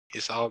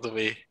He's all the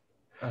way.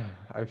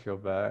 I feel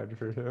bad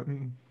for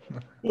him.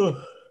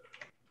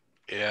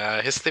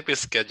 Yeah, his sleeping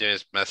schedule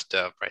is messed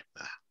up right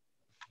now.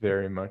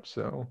 Very much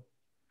so.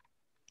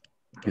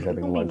 He's It's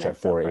having gonna be lunch at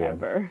messed up 4 a.m.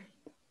 forever.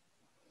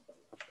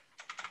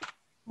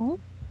 Hmm?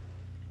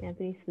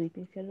 Anthony's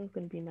sleeping schedule is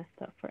gonna be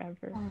messed up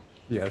forever.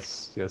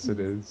 Yes, it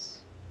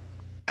is.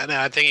 And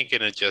I think he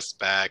can adjust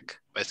back,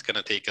 but it's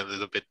gonna take a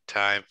little bit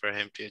time for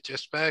him to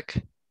adjust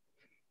back.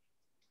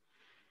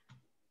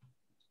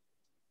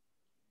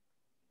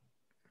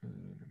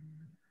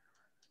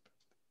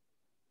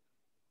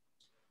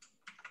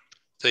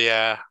 So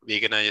yeah, we're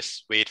gonna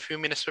just wait a few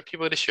minutes for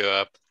people to show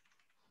up.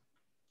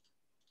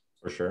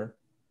 For sure.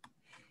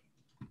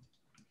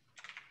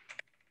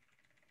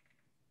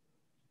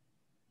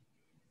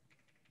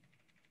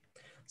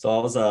 So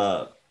I was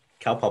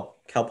Cal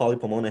Poly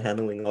Pomona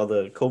handling all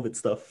the COVID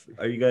stuff.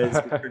 Are you guys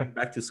returning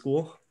back to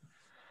school?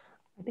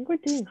 I think we're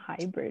doing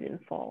hybrid in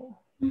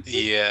fall.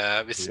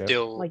 Yeah, we Yep.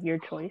 still Like your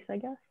choice, I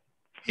guess.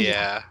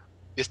 yeah,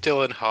 we're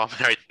still in home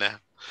right now.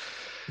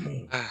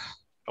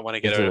 I want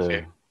to get out of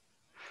here.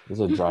 There's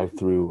a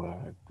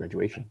drive-through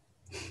graduation.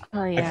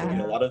 Oh Actually,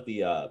 yeah. a lot of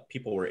the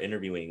people we're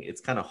interviewing,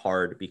 it's kind of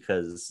hard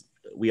because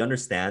we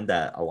understand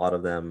that a lot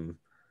of them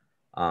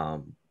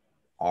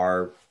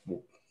are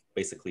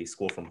basically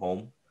school from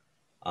home.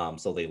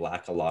 So they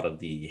lack a lot of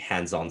the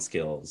hands-on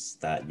skills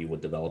that you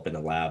would develop in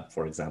a lab,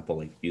 for example,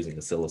 like using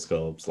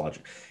oscilloscopes,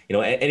 logic,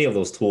 any of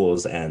those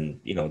tools, and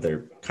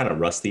they're kind of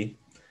rusty.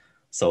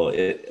 So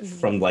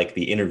from like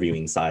the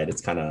interviewing side,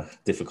 it's kind of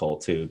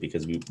difficult too,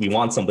 because we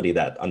want somebody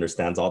that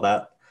understands all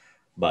that,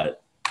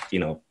 but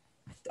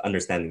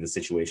understanding the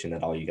situation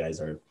that all you guys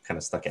are kind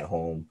of stuck at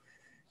home,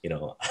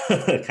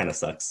 it kind of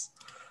sucks.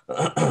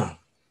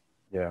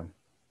 Yeah,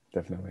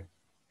 definitely.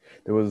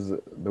 There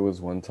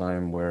was one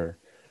time where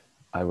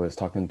I was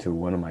talking to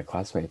one of my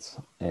classmates,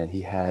 and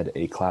he had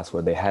a class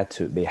where they had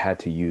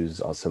to use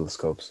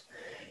oscilloscopes,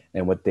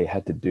 and what they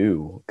had to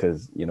do,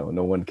 because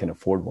no one can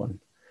afford one,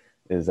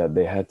 is that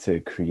they had to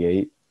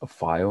create a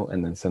file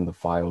and then send the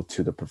file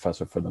to the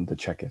professor for them to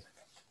check it.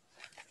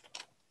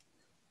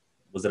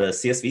 Was it a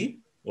CSV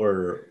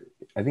or?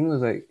 I think it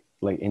was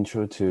like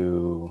intro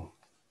to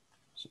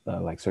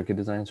like circuit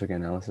design, circuit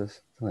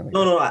analysis. Something like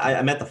No,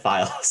 I meant the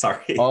file.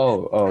 Sorry.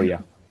 Oh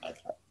yeah,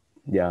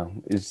 yeah.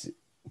 It's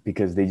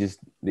because they just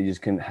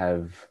couldn't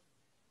have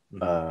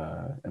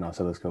an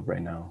oscilloscope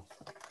right now,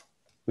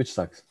 which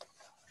sucks.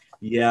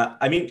 Yeah,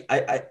 I mean,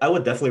 I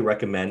would definitely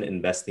recommend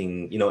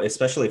investing,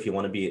 especially if you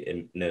want to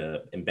be an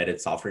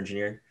embedded software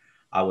engineer.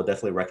 I would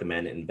definitely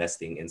recommend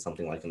investing in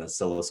something like an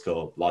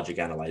oscilloscope, logic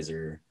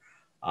analyzer,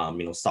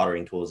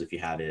 soldering tools if you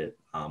have it,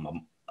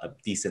 a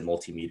decent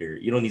multimeter.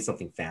 You don't need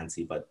something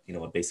fancy, but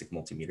a basic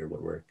multimeter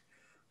would work.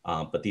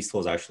 But these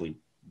tools are actually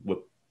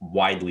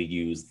widely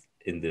used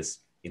in this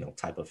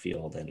type of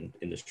field and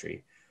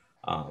industry.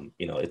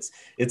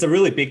 It's a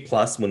really big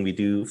plus when we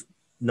do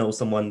know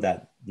someone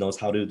that knows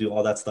how to do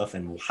all that stuff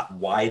and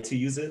why to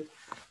use it.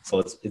 So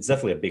it's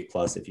definitely a big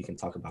plus if you can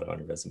talk about it on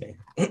your resume.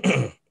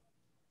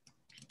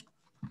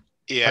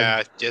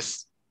 Yeah,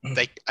 just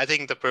like I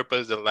think the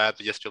purpose of the lab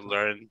is just to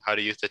learn how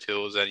to use the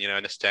tools and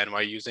understand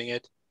why you're using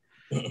it.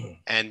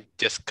 And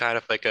just kind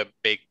of like a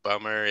big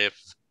bummer if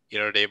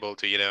you're not able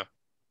to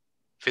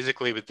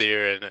physically be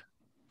there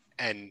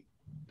and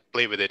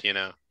play with it.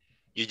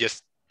 You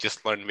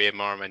just learn way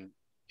more when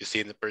you see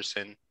in the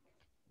person.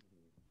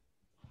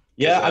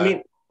 Yeah, I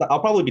mean, I'll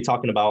probably be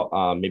talking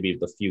about maybe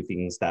the few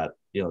things that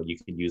you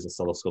could use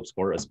oscilloscopes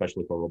for,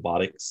 especially for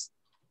robotics.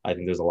 I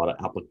think there's a lot of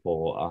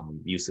applicable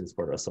uses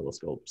for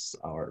oscilloscopes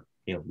or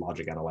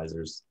logic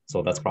analyzers.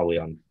 So that's probably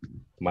on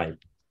my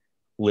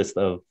list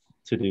of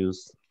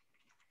to-dos.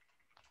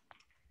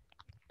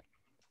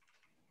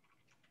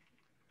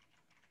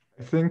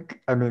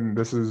 I mean,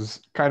 this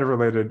is kind of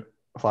related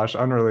 /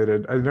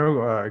 unrelated. I know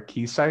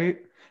Keysight,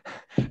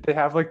 they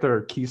have like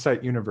their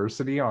Keysight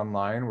University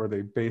online where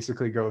they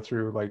basically go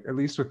through, like, at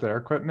least with their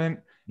equipment,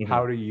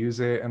 how to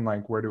use it and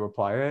like where to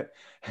apply it.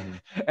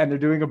 And they're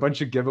doing a bunch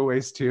of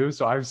giveaways too.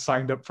 So I've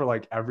signed up for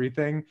like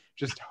everything,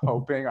 just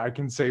hoping I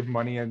can save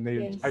money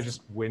and I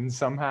just win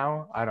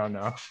somehow. I don't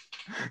know.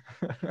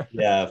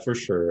 Yeah, for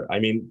sure. I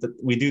mean,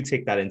 we do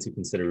take that into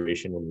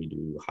consideration when we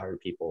do hire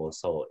people.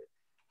 So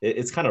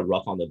it's kind of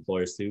rough on the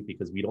employers too,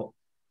 because we don't,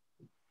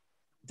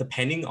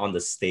 depending on the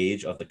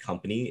stage of the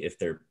company, if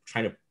they're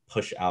trying to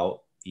push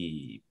out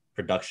the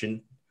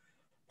production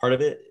part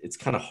of it, it's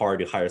kind of hard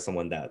to hire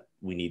someone that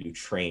we need to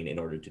train in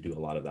order to do a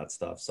lot of that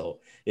stuff. So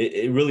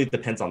it really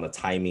depends on the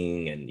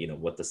timing and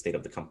what the state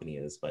of the company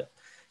is. But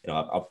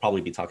I'll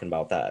probably be talking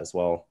about that as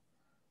well.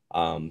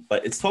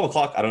 But it's 12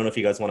 o'clock. I don't know if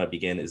you guys want to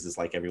begin. Is this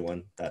like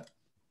everyone that?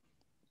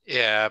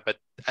 Yeah, but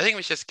I think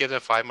we should just give them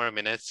 5 more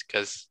minutes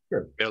because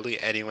barely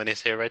anyone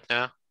is here right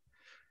now.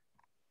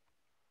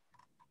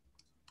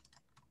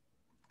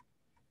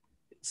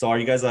 So are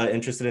you guys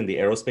interested in the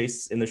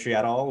aerospace industry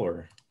at all,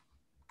 or?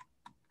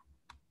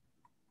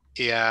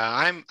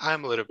 Yeah,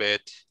 I'm a little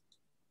bit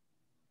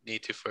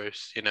need to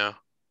first,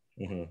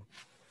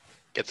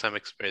 get some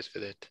experience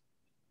with it.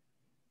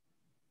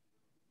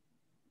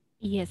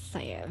 Yes,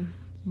 I am.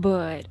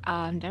 But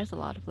there's a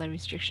lot of like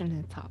restrictions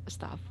and top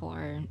stuff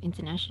for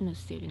international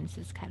students.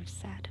 It's kind of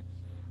sad.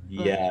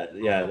 But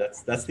Yeah,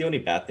 that's the only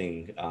bad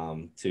thing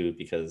too,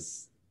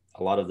 because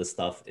a lot of the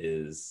stuff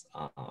is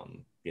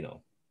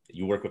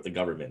you work with the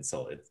government,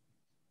 so it's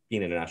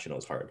being international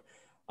is hard.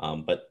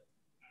 But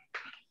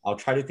I'll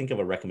try to think of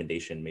a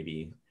recommendation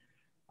maybe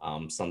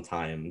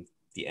sometime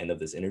the end of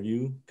this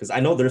interview, because I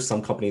know there's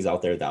some companies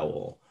out there that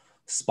will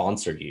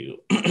sponsor you,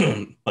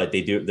 but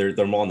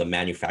they're more on the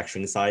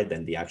manufacturing side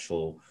than the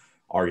actual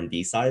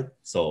R&D side.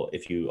 So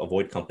if you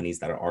avoid companies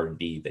that are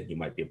R&D, then you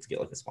might be able to get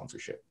like a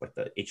sponsorship, like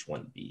the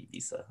H-1B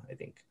visa, I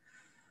think.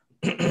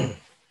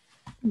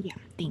 yeah,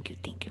 thank you,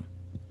 thank you.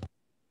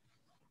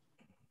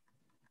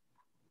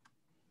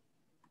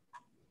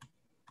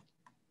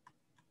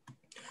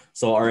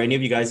 So are any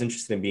of you guys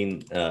interested in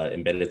being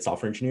embedded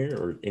software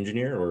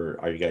engineer, or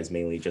are you guys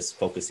mainly just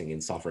focusing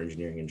in software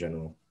engineering in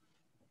general?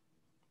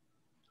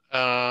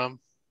 Um,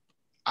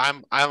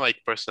 I'm like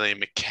personally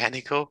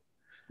mechanical,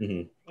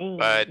 Mm-hmm.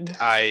 but Same.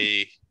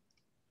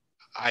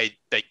 I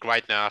like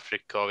right now after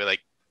COVID,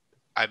 like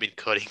I've been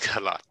coding a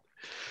lot.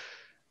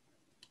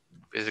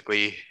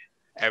 Basically,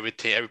 every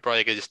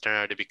project I just turned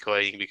out to be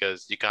coding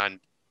because you can't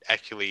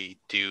actually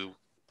do,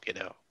 you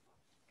know,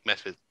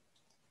 mess with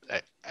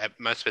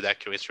mess with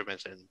actual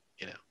instruments and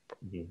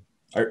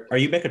Mm-hmm. Are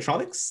you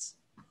mechatronics?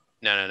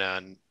 no,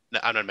 I'm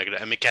not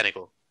mechanical. I'm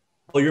mechanical.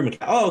 Oh, you're a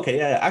mechanic. Oh, okay,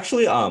 yeah.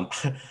 Actually, I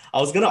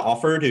was gonna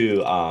offer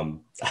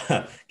to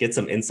get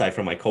some insight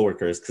from my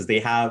coworkers because they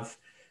have,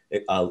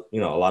 a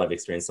lot of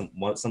experience.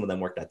 Some of them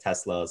worked at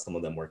Tesla, some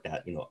of them worked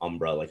at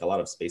Umbra, like a lot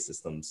of space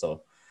systems.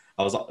 So,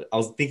 I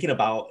was thinking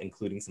about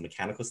including some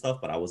mechanical stuff,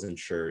 but I wasn't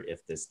sure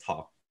if this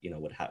talk,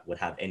 would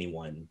have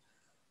anyone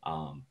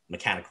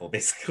mechanical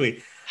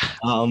basically.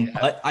 Yeah.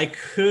 But I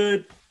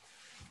could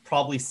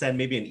probably send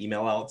maybe an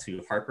email out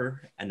to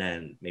Harper and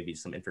then maybe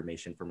some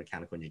information for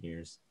mechanical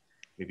engineers,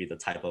 maybe the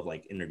type of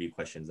like interview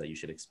questions that you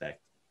should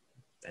expect,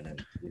 and then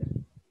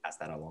pass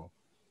that along.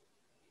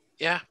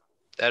 Yeah,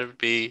 that would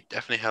be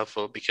definitely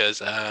helpful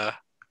because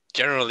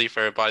generally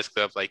for robotics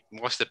club, like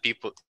most of the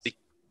people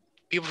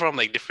from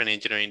like different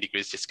engineering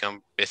degrees just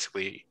come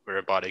basically for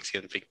robotics,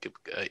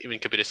 even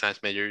computer science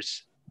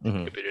majors,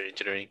 Mm-hmm. computer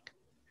engineering.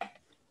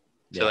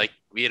 So Yeah. like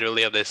we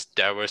really have this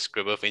diverse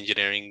group of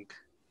engineering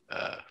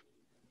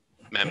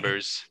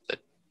members that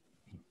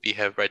we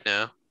have right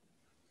now.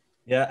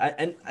 Yeah,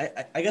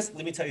 I guess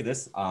let me tell you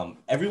this.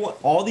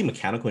 All the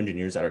mechanical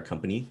engineers at our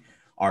company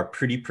are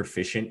pretty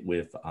proficient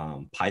with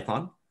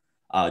Python,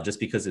 just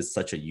because it's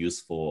such a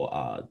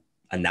useful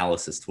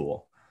analysis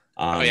tool.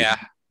 Oh Um, yeah,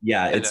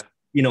 yeah, I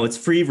know. it's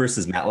free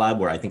versus MATLAB,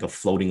 where I think a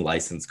floating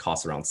license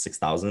costs around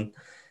 6,000.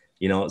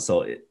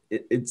 So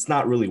it's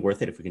not really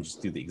worth it if we can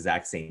just do the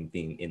exact same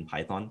thing in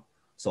Python.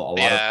 So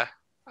Yeah,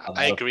 a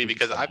I lot of agree things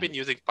because that I've been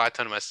using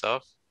Python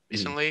myself Mhm,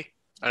 recently.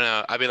 I don't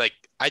know. I've been like,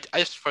 I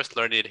just first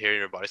learned it here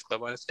in robotics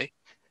club, honestly.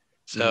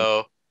 mhm,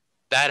 So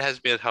that has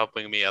been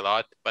helping me a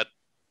lot. But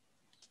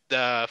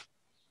the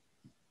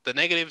the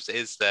negatives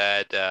is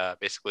that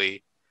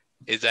basically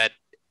is that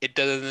it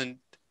doesn't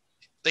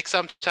like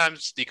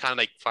sometimes you can't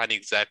like find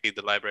exactly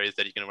the libraries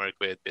that you can work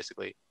with.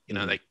 Basically,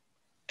 mhm. like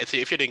if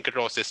you're doing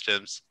control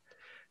systems,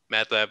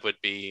 MATLAB would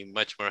be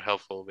much more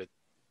helpful with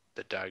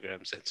the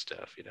diagrams and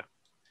stuff.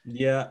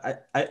 Yeah,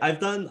 I've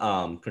done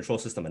control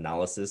system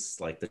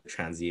analysis, like the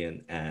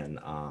transient and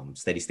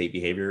steady state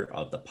behavior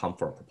of the pump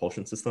for a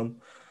propulsion system.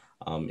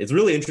 It's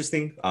really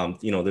interesting.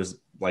 There's,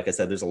 like I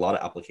said, there's a lot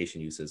of application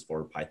uses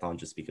for Python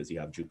just because you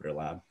have Jupyter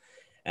Lab,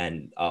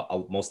 and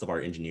most of our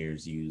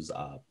engineers use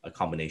a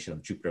combination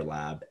of Jupyter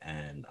Lab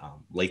and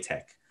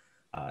LaTeX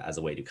as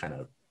a way to kind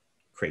of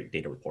create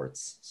data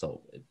reports.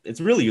 So it's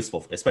really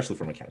useful, especially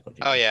for mechanical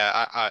Oh engineers.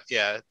 yeah,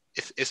 yeah.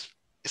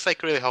 It's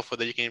like really helpful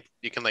that you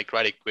can like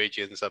write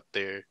equations up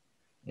there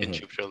in Mhm.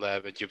 Jupyter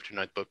Lab and Jupyter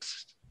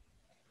Notebooks.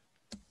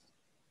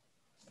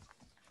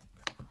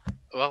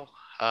 Well,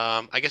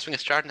 I guess we can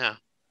start now.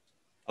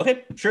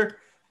 Okay, sure.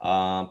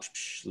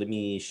 Let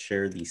me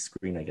share the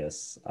screen, I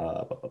guess.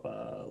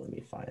 Let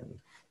me find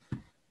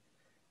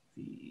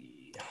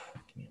the.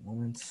 Give me a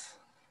moment.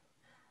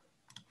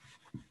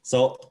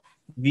 So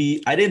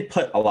I didn't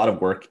put a lot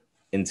of work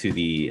into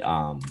the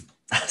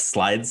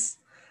slides.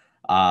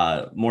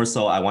 More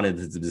so, I wanted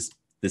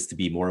this to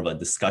be more of a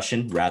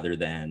discussion rather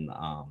than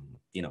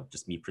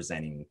just me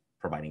providing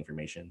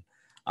information.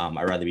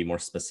 I'd rather be more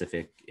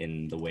specific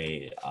in the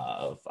way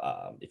of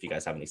if you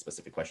guys have any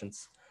specific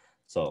questions.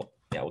 So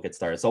yeah, we'll get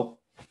started. So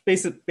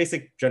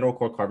basic general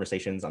core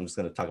conversations. I'm just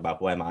going to talk about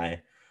who am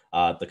I,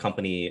 the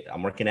company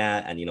I'm working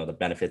at, and the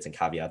benefits and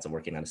caveats of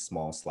working at a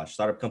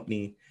small/startup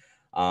company.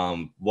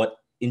 What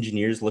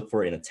engineers look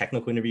for in a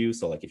technical interview.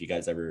 So like if you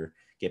guys ever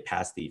get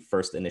past the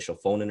first initial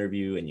phone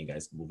interview and you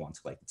guys move on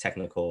to like the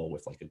technical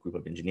with like a group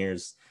of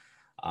engineers,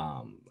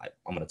 I'm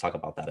going to talk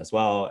about that as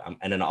well.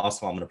 And then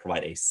also I'm going to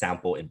provide a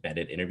sample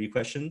embedded interview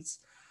questions.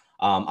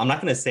 I'm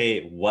not going to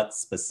say what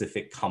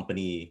specific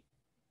company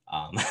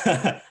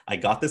I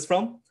got this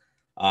from,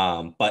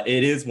 But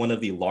it is one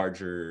of the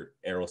larger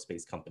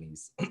aerospace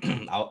companies.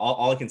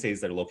 All I can say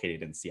is they're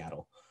located in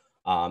Seattle.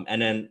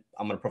 And then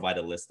I'm going to provide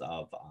a list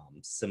of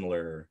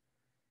similar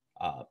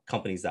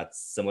companies that's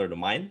similar to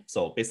mine.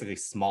 So basically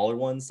smaller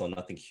ones, so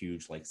nothing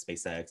huge like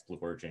SpaceX, Blue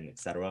Origin,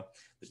 etc.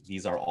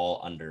 These are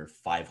all under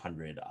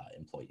 500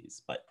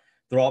 employees, but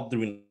they're all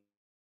doing.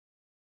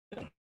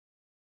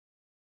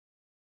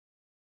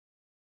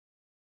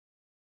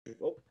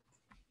 Oh.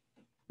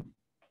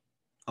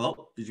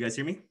 Hello, did you guys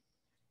hear me?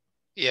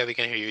 Yeah, we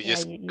can hear you. Yeah,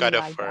 Just you cut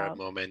off lagged for a out.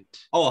 moment.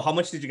 Oh, how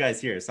much did you guys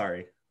hear?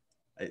 Sorry,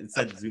 it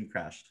said Zoom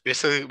crashed.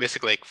 Basically,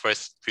 like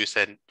first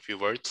few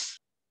words.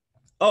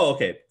 Oh,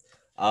 okay.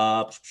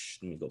 Let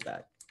me go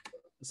back.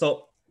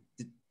 So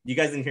you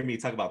guys didn't hear me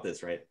talk about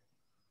this, right?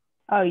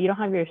 Oh, you don't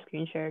have your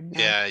screen shared now.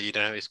 Yeah, you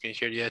don't have your screen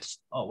shared yet.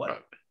 Oh,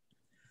 what?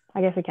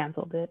 I guess I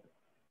canceled it.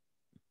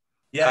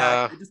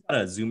 Yeah, I just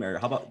got a Zoom error.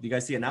 How about, do you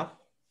guys see it now?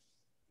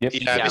 Yep.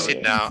 Yeah, we see it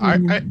weird.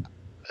 now.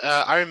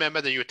 I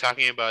remember that you were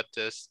talking about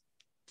this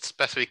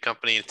specific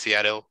company in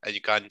Seattle, and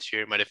you can't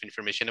share much of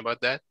information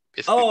about that.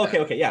 Basically Oh,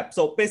 that. okay, yeah.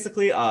 So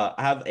basically, I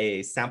have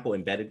a sample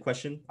embedded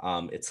question.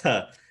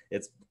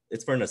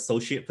 It's for an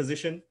associate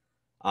position.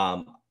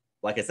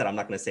 Like I said, I'm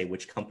not going to say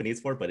which company it's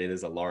for, but it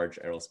is a large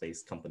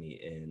aerospace company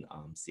in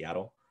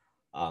Seattle.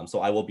 So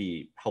I will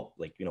be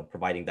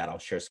providing that. I'll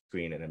share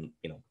screen and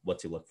then what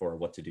to look for,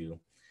 what to do.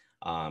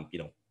 Kind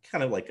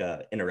of like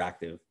a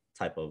interactive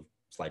type of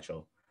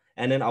slideshow.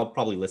 And then I'll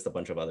probably list a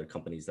bunch of other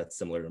companies that's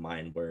similar to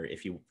mine, where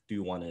if you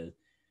do want to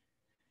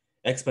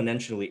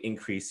exponentially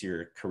increase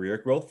your career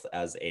growth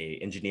as a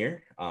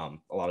engineer, a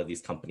lot of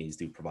these companies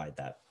do provide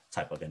that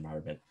type of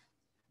environment.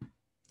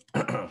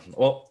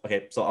 Well,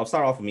 okay, so I'll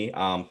start off with me.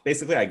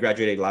 Basically, I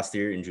graduated last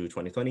year in June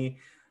 2020.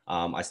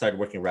 I started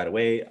working right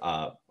away.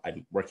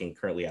 I'm working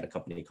currently at a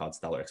company called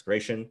Stellar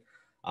Exploration.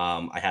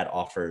 I had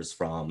offers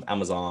from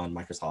Amazon,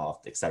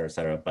 Microsoft, et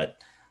cetera, but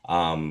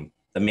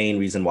the main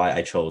reason why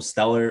I chose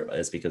Stellar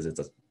is because it's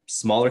a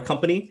smaller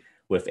company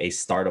with a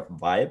startup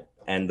vibe.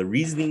 And the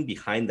reasoning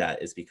behind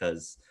that is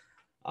because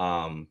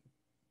a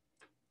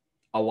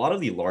lot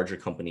of the larger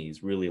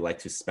companies really like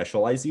to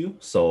specialize you.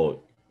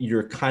 So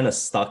you're kind of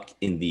stuck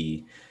in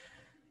the,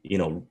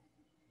 you're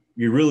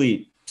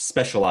really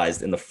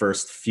specialized in the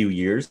first few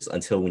years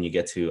until when you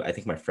get to, I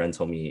think my friend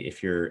told me,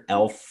 if you're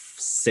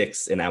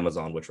L6 in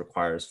Amazon, which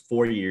requires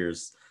 4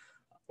 years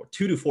or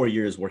 2 to 4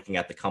 years working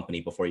at the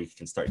company before you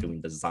can start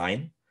doing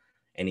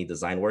any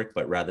design work.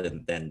 But rather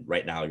than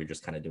right now, you're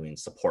just kind of doing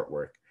support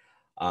work.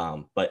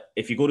 But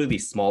if you go to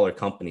these smaller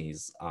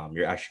companies,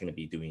 you're actually going to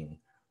be doing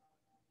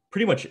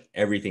pretty much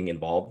everything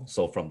involved.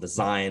 So from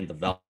design,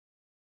 development.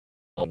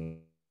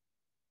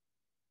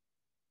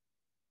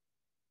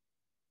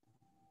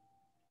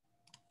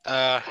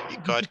 You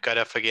got cut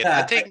off again. Yeah,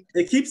 I think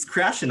it keeps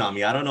crashing on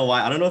me. I don't know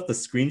why. I don't know if the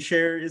screen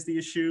share is the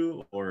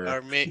issue or.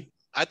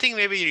 I think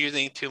maybe you're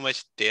using too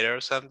much data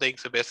or something.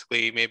 So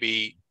basically,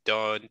 maybe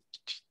don't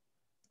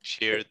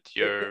share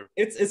your.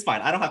 It's fine.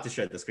 I don't have to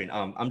share the screen.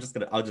 I'll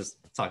just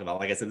talk about.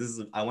 Like I said,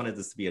 I wanted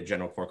this to be a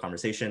general core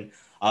conversation.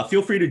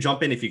 Feel free to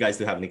jump in if you guys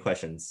do have any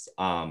questions.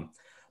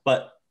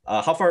 But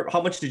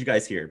how much did you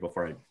guys hear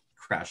before I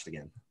crashed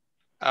again?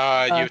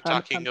 You're Some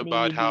talking company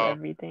about do how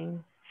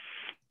everything.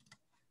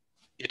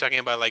 you're talking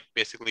about like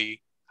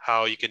basically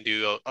how you can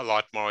do a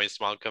lot more in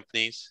small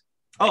companies.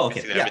 Oh, like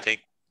okay. Yeah. Everything.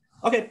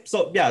 Okay.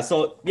 So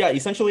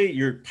essentially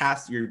you're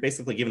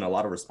basically given a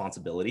lot of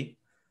responsibility.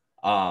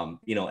 And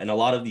a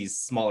lot of these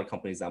smaller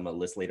companies that I'm gonna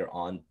list later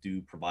on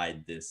do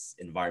provide this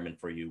environment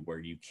for you where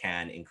you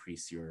can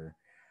increase your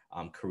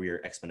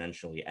career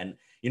exponentially. And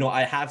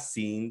I have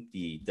seen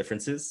the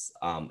differences,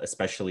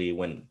 especially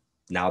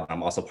now that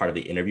I'm also part of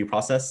the interview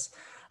process.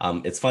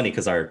 It's funny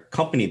because our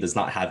company does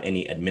not have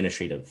any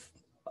administrative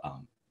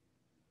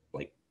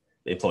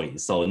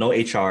employees, so no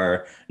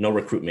HR, no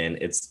recruitment.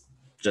 It's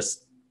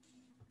just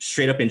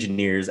straight up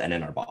engineers and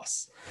then our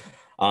boss.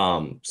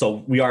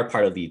 So we are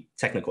part of the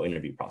technical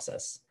interview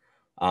process.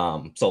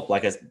 So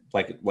like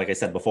I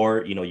said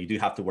before, you do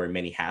have to wear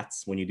many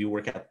hats when you do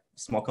work at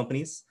small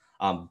companies.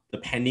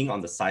 Depending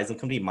on the size of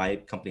the company, my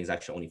company is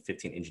actually only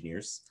 15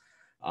 engineers.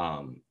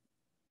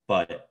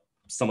 But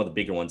some of the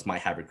bigger ones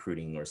might have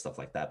recruiting or stuff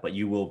like that, but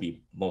you will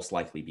most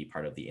likely be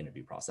part of the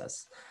interview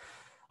process.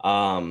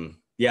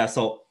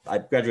 So I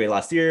graduated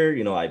last year.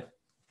 I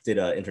did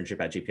an internship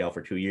at JPL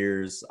for 2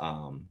 years.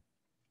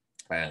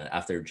 And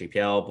after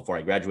JPL, before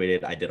I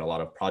graduated, I did a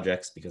lot of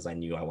projects because I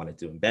knew I wanted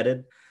to do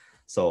embedded.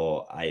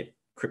 So I,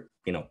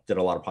 did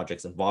a lot of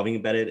projects involving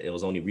embedded. It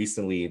was only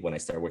recently when I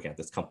started working at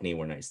this company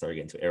when I started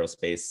getting into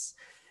aerospace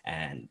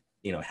and,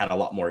 had a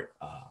lot more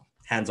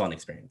hands-on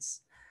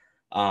experience.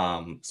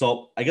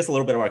 So I guess a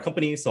little bit of our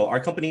company. So our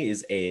company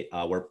is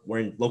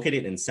we're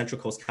located in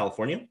Central Coast,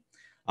 California.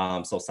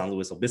 So San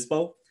Luis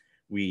Obispo.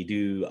 We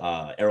do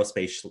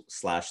aerospace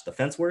 /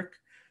 defense work.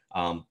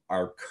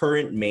 Our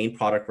current main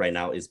product right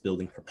now is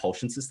building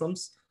propulsion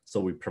systems. So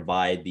we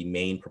provide the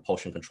main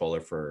propulsion controller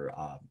for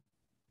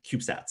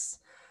CubeSats.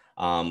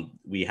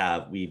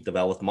 We've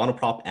developed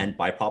monoprop and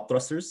biprop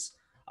thrusters.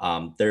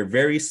 They're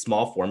very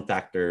small form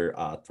factor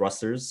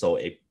thrusters, so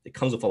it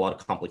comes with a lot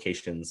of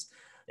complications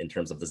in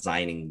terms of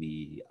designing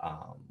the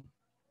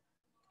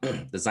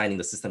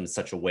system in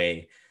such a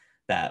way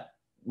that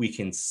we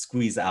can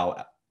squeeze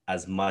out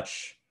as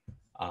much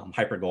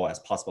hypergol as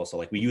possible. So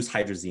like we use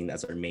hydrazine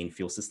as our main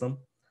fuel system.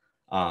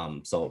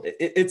 So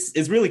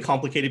it's really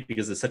complicated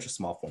because it's such a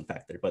small form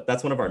factor, but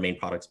that's one of our main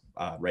products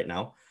right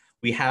now.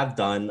 We have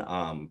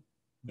done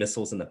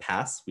missiles in the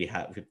past. We've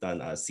done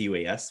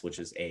CUAS, which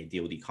is a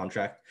DoD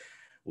contract,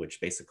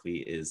 which basically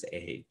is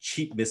a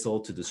cheap missile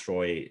to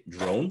destroy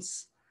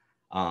drones.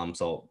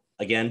 So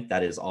again,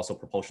 that is also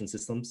propulsion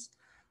systems.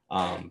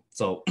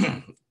 So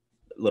a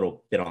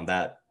little bit on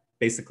that.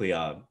 Basically,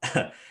 no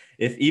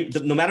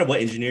matter what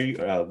engineer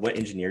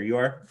you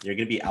are, you're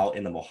going to be out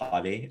in the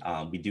Mojave.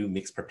 We do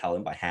mix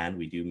propellant by hand.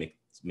 We do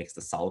mix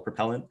the solid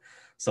propellant.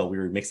 So we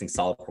were mixing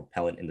solid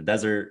propellant in the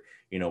desert.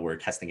 We're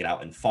testing it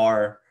out in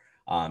FAR.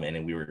 And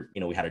then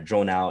we had a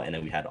drone out, and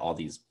then we had all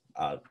these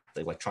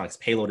the electronics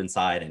payload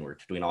inside, and we're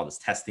doing all this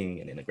testing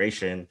and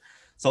integration.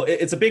 So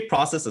it's a big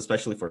process,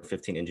 especially for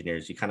 15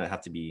 engineers. You kind of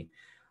have to be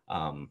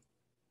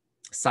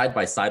side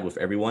by side with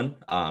everyone.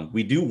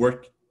 We do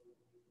work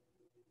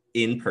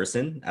in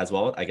person as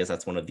well. I guess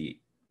that's one of the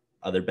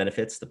other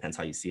benefits, depends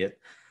how you see it.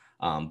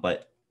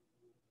 But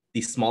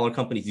these smaller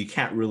companies, you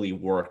can't really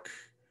work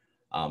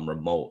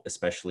remote,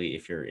 especially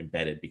if you're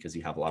embedded, because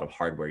you have a lot of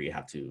hardware you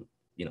have to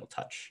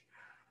touch,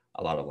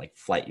 a lot of like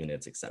flight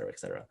units, et cetera, et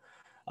cetera.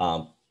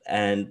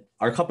 And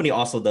our company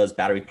also does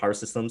battery power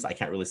systems. I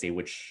can't really say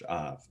which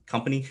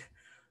company,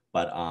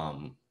 but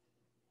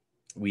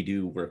we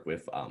do work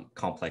with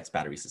complex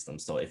battery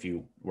systems. So if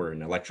you were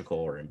an electrical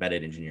or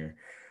embedded engineer,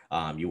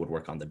 you would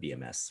work on the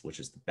BMS, which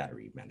is the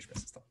battery management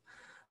system.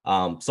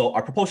 So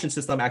our propulsion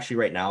system actually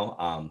right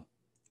now,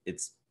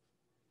 it's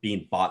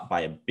being bought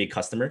by a big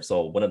customer.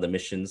 So one of the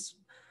missions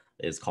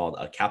is called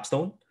a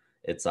Capstone.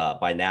 It's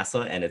by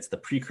NASA, and it's the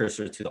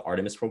precursor to the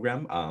Artemis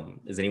program.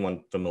 Is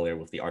anyone familiar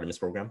with the Artemis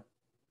program?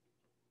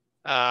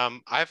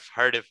 I've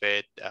heard of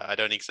it. I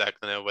don't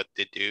exactly know what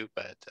they do,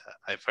 but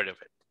I've heard of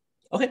it.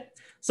 Okay,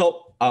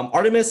 so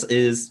Artemis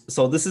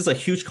this is a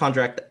huge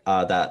contract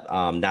that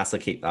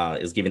NASA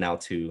is giving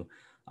out to,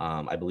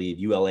 I believe,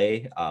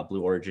 ULA,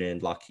 Blue Origin,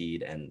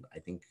 Lockheed, and I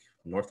think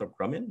Northrop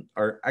Grumman,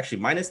 or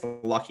actually minus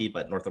Lockheed,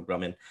 but Northrop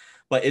Grumman.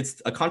 But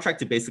it's a contract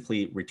to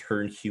basically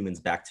return humans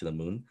back to the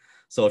moon.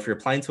 So if you're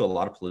applying to a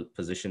lot of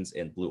positions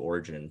in Blue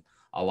Origin,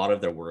 a lot of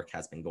their work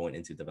has been going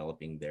into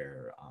developing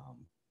their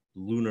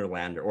lunar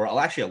lander, or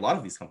actually a lot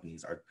of these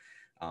companies are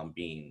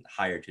being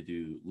hired to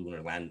do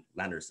lunar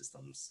lander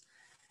systems.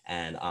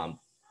 And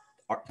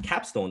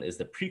Capstone is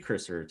the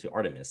precursor to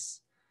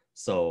Artemis.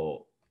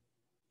 So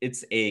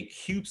it's a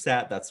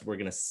CubeSat we're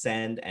going to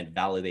send and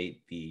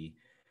validate the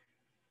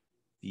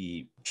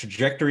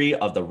trajectory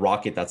of the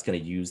rocket that's going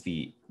to use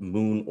the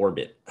moon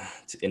orbit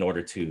in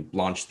order to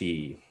launch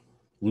the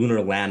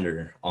lunar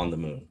lander on the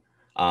moon.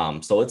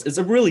 So it's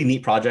a really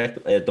neat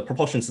project. The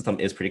propulsion system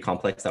is pretty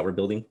complex that we're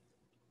building,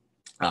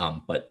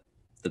 but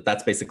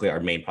that's basically our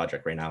main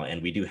project right now.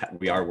 And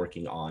we are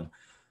working on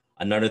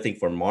another thing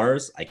for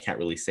Mars. I can't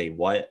really say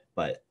what,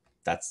 but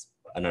that's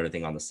another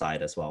thing on the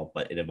side as well.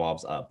 But it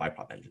involves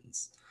biprop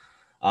engines.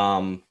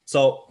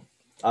 So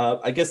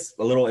I guess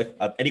a little.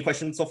 Any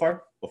questions so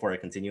far before I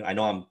continue? I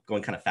know I'm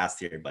going kind of fast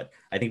here, but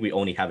I think we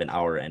only have an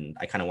hour, and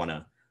I kind of want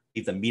to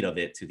leave the meat of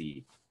it to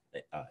the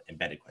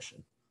embedded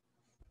question.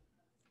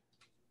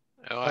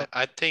 Oh,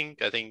 I think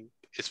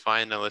it's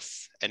fine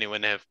unless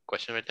anyone have a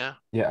question right now.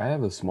 Yeah, I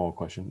have a small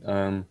question.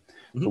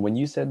 So when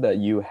you said that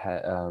you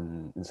had,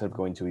 instead of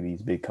going to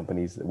these big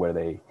companies where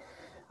they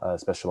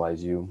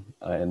specialize you,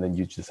 and then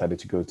you decided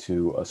to go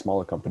to a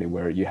smaller company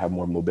where you have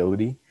more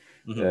mobility,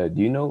 do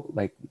you know,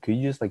 like, could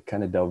you just like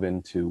kind of delve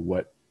into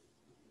what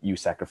you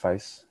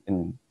sacrifice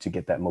to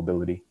get that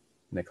mobility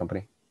in that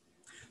company?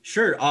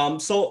 Sure.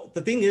 So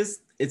the thing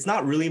is, it's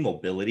not really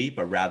mobility,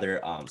 but rather,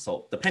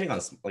 so depending on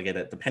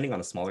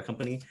a smaller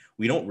company,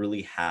 we don't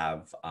really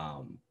have,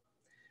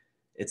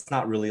 it's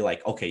not really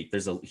like, okay,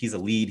 he's a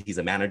lead, he's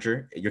a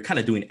manager. You're kind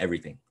of doing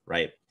everything,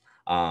 right?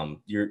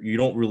 You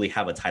don't really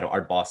have a title.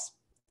 Our boss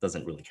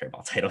doesn't really care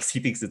about titles.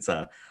 He thinks it's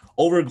a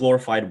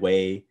over-glorified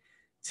way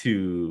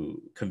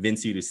to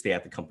convince you to stay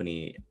at the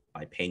company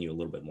by paying you a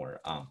little bit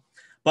more.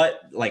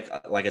 But like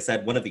I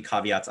said, one of the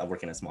caveats of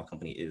working at a small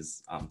company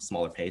is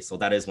smaller pay. So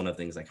that is one of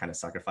the things I kind of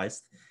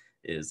sacrificed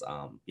is,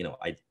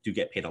 I do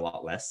get paid a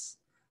lot less.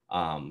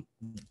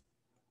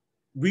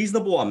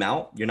 Reasonable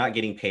amount. You're not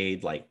getting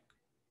paid like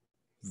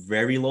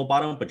very low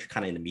bottom, but you're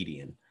kind of in the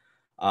median.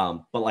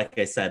 But like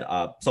I said,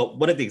 so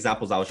one of the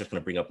examples I was just going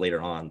to bring up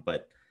later on,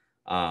 but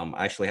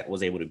I actually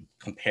was able to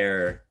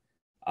compare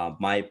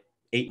my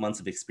 8 months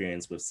of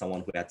experience with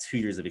someone who had 2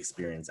 years of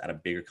experience at a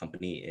bigger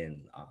company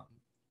in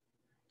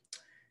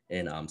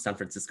San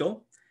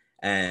Francisco.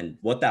 And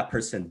what that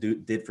person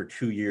did for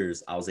 2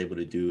 years, I was able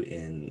to do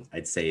in,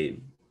 I'd say,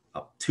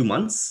 2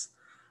 months.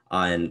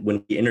 And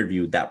when we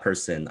interviewed that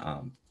person,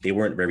 they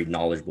weren't very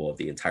knowledgeable of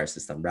the entire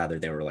system. Rather,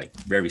 they were like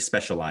very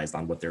specialized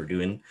on what they were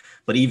doing.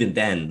 But even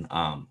then,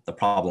 the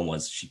problem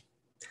was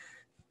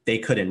they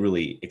couldn't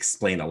really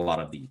explain a lot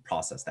of the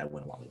process that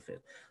went along with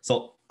it.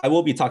 So I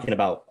will be talking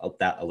about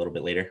that a little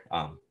bit later.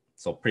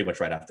 So pretty much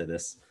right after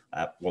this,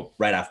 well,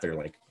 right after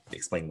like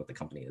explaining what the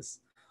company is.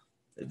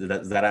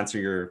 Does that answer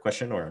your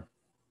question or?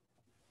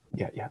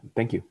 Yeah.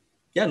 Thank you.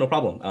 Yeah, no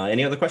problem.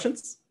 Any other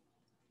questions?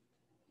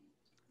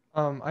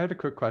 I had a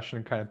quick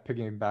question, kind of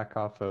piggyback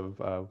off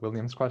of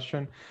William's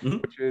question,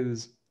 Mhm. which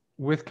is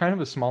with kind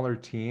of a smaller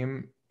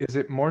team, is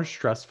it more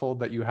stressful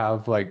that you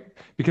have like,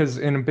 because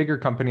in a bigger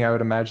company, I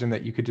would imagine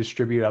that you could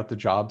distribute out the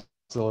jobs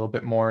a little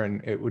bit more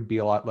and it would be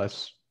a lot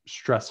less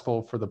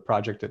stressful for the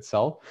project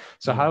itself.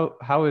 So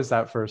how is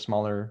that for a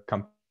smaller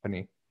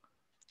company?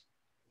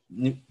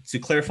 To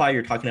clarify,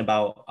 you're talking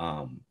about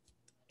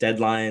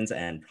deadlines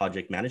and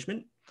project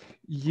management?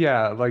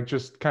 Yeah, like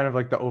just kind of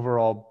like the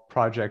overall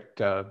project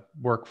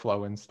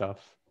workflow and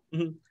stuff.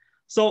 Mm-hmm.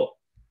 So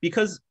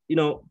because, you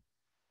know,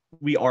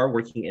 we are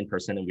working in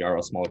person and we are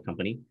a smaller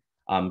company,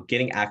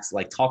 getting acts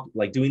like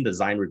doing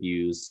design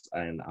reviews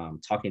and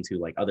talking to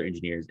like other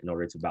engineers in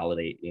order to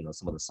validate, you know,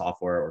 some of the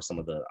software or some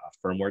of the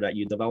firmware that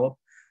you develop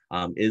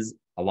is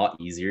a lot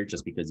easier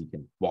just because you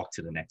can walk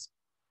to the next,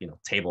 you know,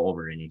 table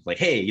over and you're like,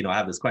 hey, you know, I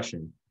have this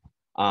question.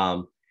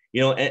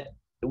 You know, and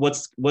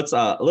what's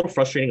a little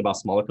frustrating about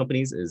smaller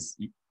companies is,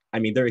 I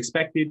mean, they're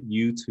expected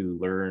you to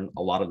learn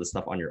a lot of the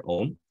stuff on your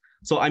own.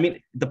 So, I mean,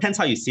 it depends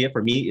how you see it.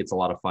 For me, it's a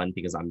lot of fun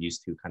because I'm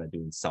used to kind of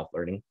doing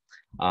self-learning.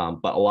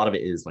 But a lot of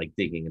it is like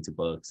digging into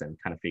books and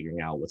kind of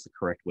figuring out what's the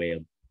correct way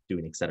of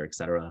doing, et cetera, et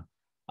cetera.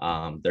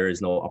 There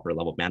is no upper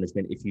level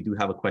management. If you do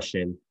have a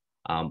question,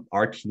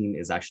 our team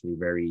is actually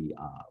very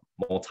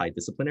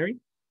multidisciplinary.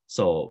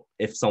 So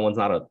if someone's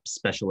not a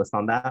specialist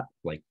on that,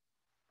 like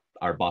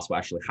our boss will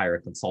actually hire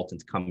a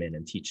consultant to come in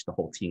and teach the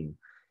whole team.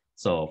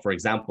 So for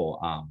example,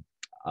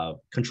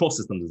 control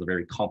systems is a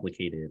very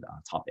complicated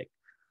topic.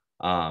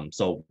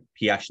 So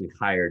he actually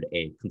hired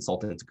a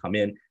consultant to come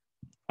in.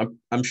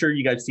 I'm sure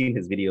you guys have seen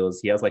his videos.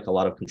 He has like a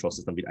lot of control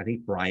system. I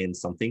think Brian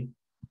something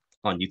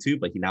on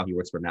YouTube, but now he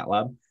works for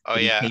MATLAB. Oh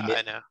yeah,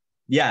 I know.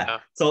 Yeah. Oh.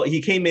 So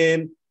he came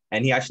in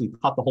and he actually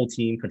taught the whole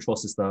team control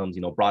systems,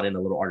 you know, brought in a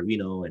little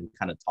Arduino and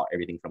kind of taught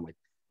everything from like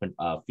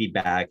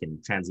feedback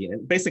and transient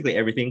and basically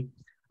everything,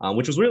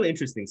 which was really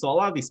interesting. So a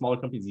lot of these smaller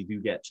companies, you do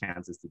get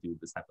chances to do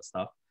this type of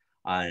stuff.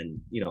 And,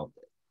 you know,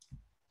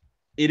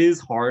 it is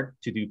hard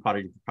to do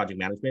project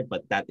management,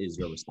 but that is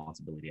your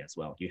responsibility as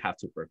well. You have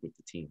to work with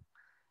the team.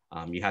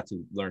 You have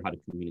to learn how to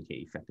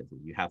communicate effectively.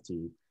 You have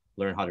to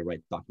learn how to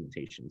write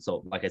documentation.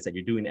 So like I said,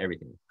 you're doing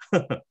everything.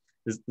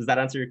 Does that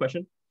answer your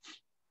question?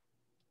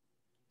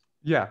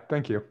 Yeah,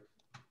 thank you.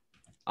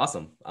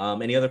 Awesome.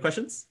 Any other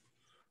questions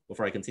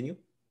before I continue?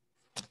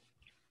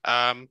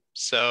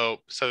 So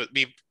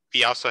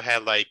we also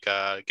had like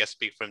a guest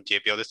speaker from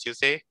JPL this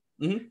Tuesday,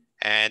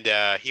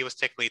 and he was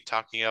technically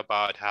talking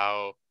about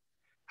how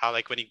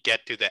like when you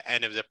get to the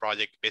end of the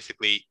project,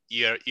 basically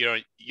you're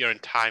in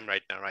time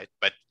right now, right?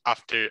 But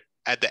at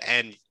the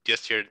end,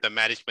 the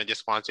management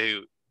just wants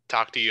to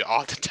talk to you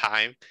all the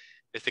time,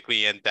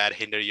 basically, and that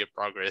hinder your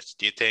progress.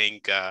 Do you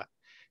think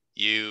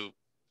you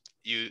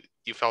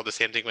felt the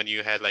same thing when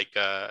you had like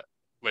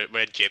we're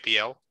at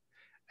JPL,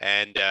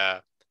 and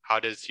how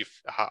do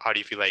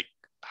you feel like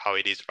how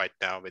it is right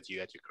now with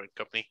you at your current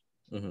company?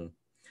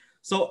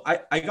 So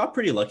I got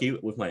pretty lucky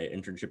with my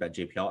internship at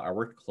JPL. I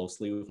worked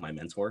closely with my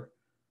mentor.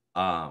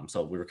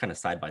 So we were kind of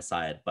side by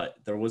side, but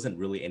there wasn't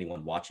really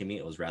anyone watching me.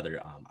 It was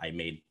rather I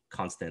made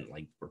constant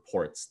like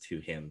reports to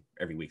him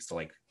every week. So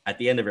like at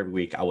the end of every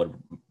week, I would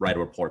write a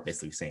report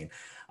basically saying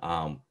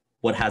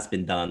what has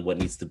been done, what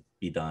needs to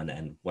be done,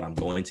 and what I'm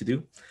going to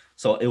do.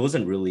 So it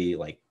wasn't really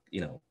like,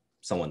 you know,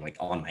 someone like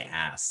on my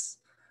ass.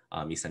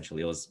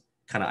 Essentially, it was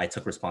kind of, I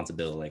took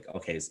responsibility. Like,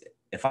 okay,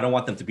 if I don't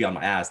want them to be on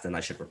my ass, then I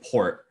should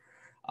report,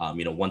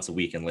 you know, once a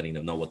week and letting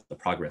them know what the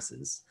progress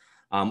is.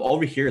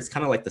 Over here, it's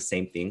kind of like the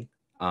same thing.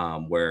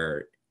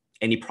 Where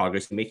any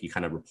progress you make, you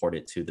kind of report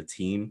it to the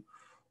team,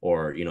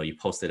 or you know, you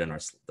post it in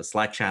the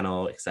Slack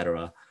channel,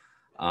 etc.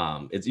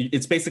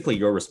 It's basically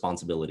your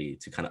responsibility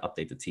to kind of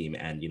update the team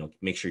and, you know,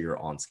 make sure you're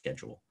on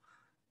schedule.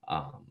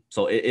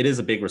 So it is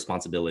a big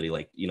responsibility.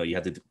 Like, you know, you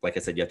have to, like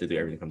I said, you have to do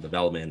everything from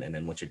development, and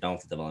then once you're done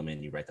with the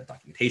development, you write the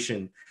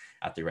documentation.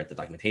 After you write the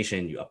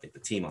documentation, you update the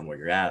team on where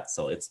you're at.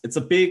 So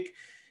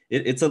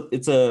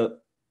it's a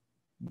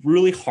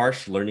really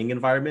harsh learning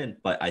environment,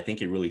 but I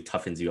think it really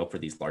toughens you up for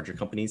these larger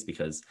companies,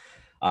 because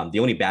the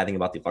only bad thing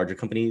about the larger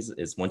companies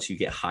is once you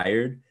get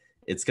hired,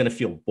 it's going to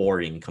feel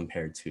boring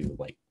compared to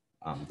like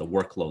the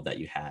workload that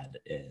you had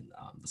in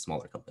the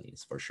smaller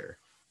companies, for sure.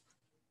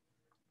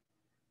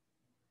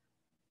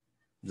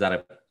 Is that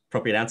an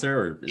appropriate answer,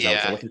 or is that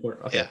what you're looking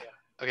for? Okay. Yeah.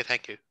 Okay,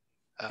 thank you.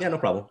 Yeah, no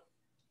problem.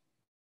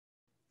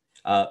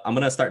 I'm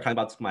going to start talking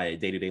about my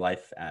day-to-day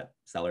life at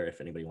Stellar if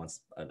anybody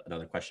wants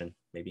another question,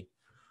 maybe.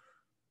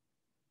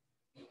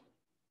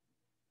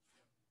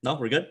 No,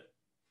 we're good?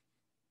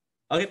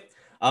 Okay.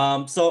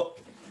 So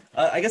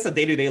I guess the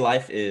day-to-day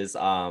life is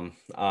I'm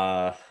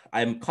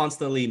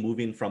constantly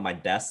moving from my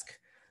desk,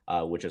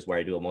 which is where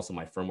I do most of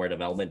my firmware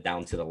development,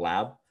 down to the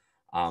lab.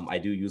 I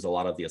do use a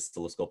lot of the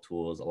oscilloscope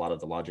tools, a lot of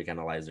the logic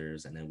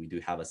analyzers, and then we do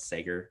have a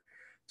Sager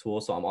tool.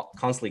 So I'm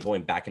constantly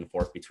going back and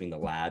forth between the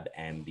lab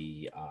and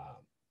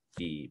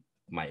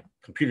my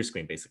computer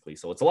screen, basically.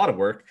 So it's a lot of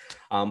work.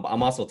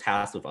 I'm also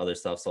tasked with other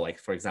stuff. So like,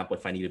 for example,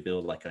 if I need to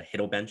build like a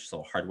HITO bench,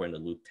 so hardware in the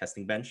loop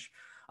testing bench,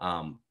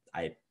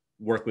 I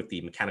work with the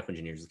mechanical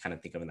engineers to kind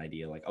of think of an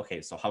idea like,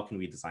 okay, so how can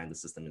we design the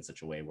system in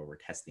such a way where we're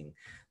testing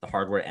the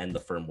hardware and the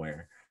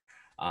firmware?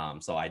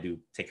 So I do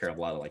take care of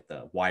a lot of like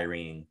the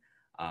wiring.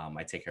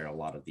 I take care of a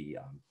lot of the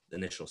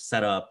initial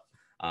setup,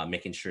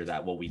 making sure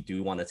that what we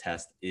do want to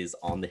test is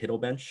on the HITO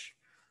bench.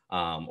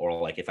 Or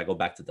like if I go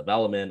back to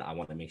development, I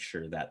want to make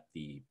sure that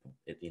the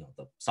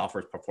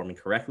software is performing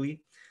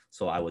correctly.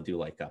 So I would do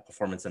like a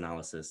performance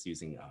analysis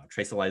using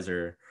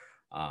Tracealyzer,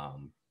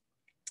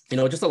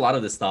 just a lot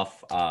of this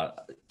stuff,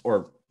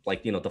 or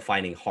like,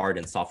 defining hard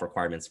and soft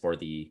requirements for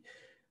the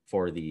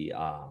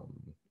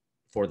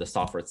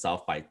software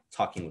itself by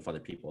talking with other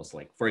people. So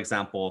like, for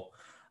example,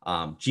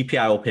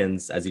 GPI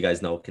opens, as you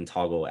guys know, can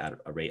toggle at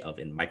a rate of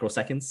in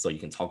microseconds. So you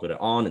can toggle it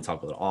on and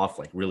toggle it off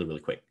like really, really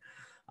quick.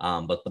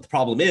 But the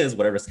problem is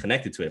whatever's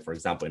connected to it, for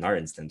example, in our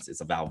instance,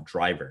 is a valve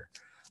driver.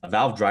 A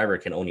valve driver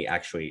can only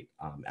actuate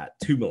at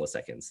 2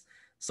 milliseconds.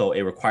 So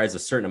it requires a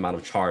certain amount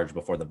of charge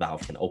before the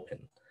valve can open.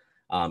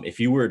 If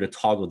you were to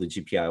toggle the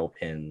GPIO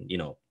pin,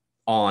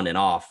 on and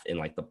off in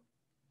like the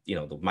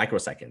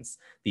microseconds,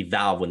 the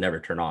valve would never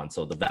turn on.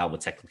 So the valve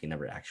would technically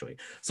never actuate.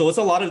 So it's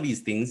a lot of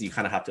these things you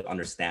kind of have to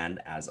understand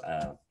as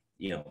a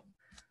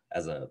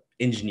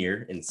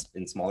engineer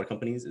in smaller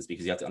companies, is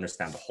because you have to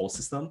understand the whole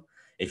system.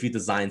 If you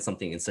design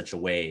something in such a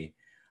way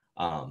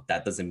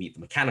that doesn't meet the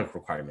mechanical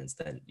requirements,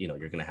 then you're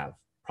going to have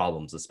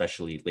problems,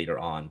 especially later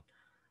on.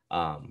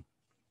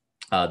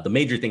 The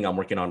major thing I'm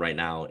working on right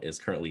now is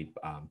currently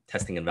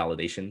testing and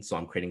validation. So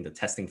I'm creating the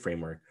testing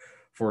framework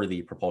for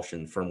the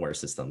propulsion firmware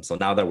system. So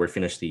now that we're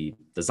finished the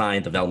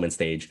design development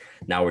stage,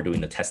 now we're doing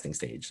the testing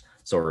stage.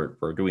 So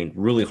we're doing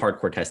really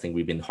hardcore testing.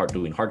 We've been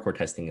doing hardcore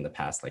testing in the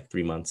past like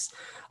 3 months.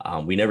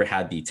 We never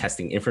had the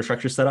testing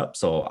infrastructure set up.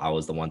 So I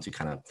was the one to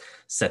kind of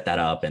set that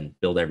up and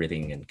build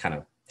everything and kind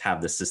of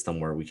have this system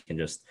where we can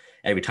just,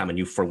 every time a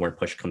new firmware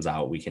push comes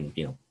out, we can,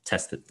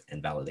 test it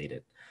and validate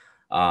it.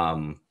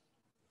 Some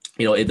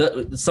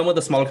of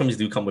the smaller companies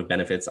do come with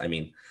benefits. I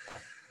mean,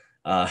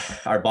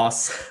 our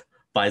boss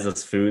buys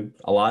us food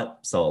a lot.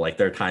 So like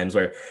there are times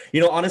where,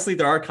 honestly,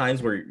 there are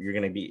times where you're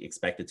going to be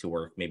expected to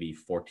work maybe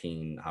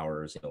 14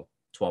 hours,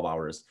 12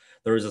 hours.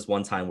 There was this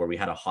one time where we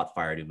had a hot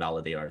fire to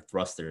validate our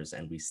thrusters,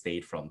 and we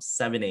stayed from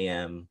 7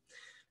 a.m.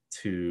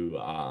 to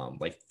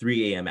like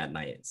 3 a.m. at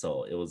night.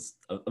 So it was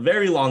a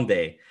very long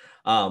day.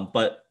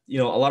 But,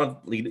 a lot of,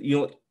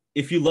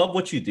 if you love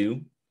what you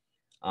do,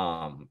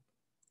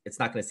 it's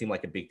not going to seem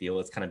like a big deal.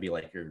 It's kind of be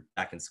like you're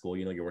back in school,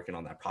 you're working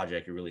on that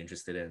project you're really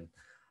interested in.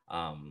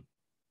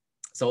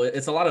 So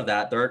it's a lot of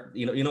that. There are,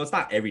 it's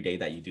not every day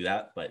that you do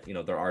that, but,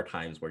 there are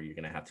times where you're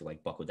going to have to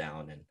like buckle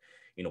down and,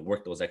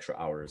 work those extra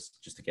hours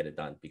just to get it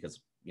done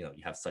because, you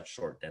have such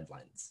short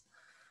deadlines.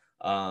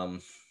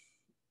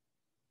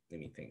 Let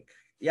me think.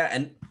 Yeah.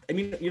 And I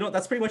mean,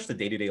 that's pretty much the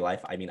day-to-day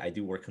life. I mean, I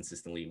do work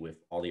consistently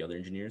with all the other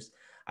engineers.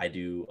 I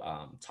do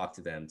talk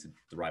to them to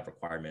derive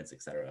requirements,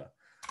 etc.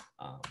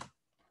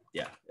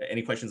 Yeah.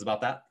 Any questions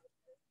about that?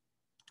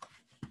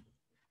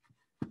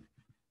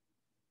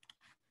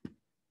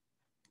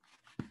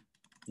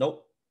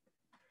 Nope.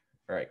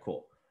 All right,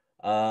 cool.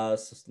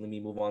 So let me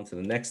move on to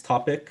the next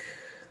topic.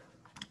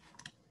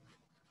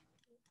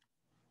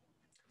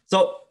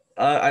 So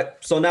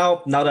so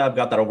now that I've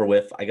got that over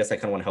with, I guess I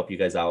kind of want to help you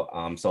guys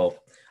out. So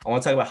I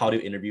want to talk about how to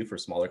interview for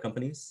smaller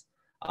companies.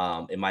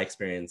 In my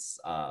experience,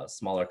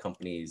 smaller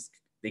companies,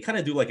 they kind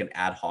of do like an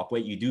ad hoc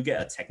way. You do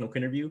get a technical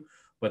interview,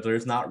 but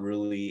there's not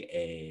really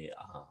a,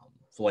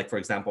 so like for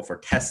example, for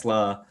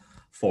Tesla,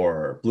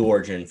 for Blue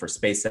Origin, for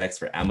SpaceX,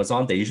 for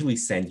Amazon, they usually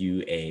send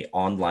you a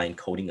online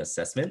coding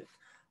assessment.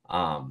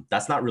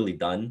 That's not really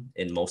done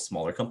in most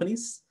smaller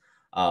companies.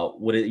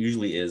 What it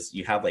usually is,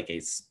 you have like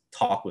a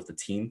talk with the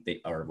team,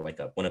 or like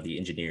one of the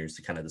engineers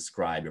to kind of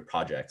describe your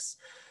projects.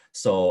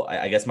 So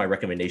I guess my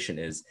recommendation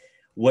is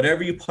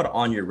whatever you put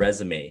on your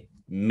resume,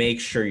 make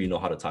sure you know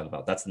how to talk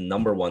about. That's the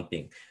number one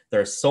thing. There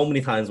are so many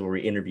times where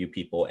we interview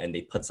people and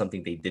they put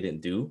something they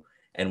didn't do,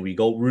 and we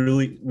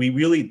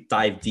really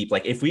dive deep.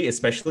 Like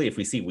especially if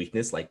we see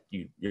weakness, like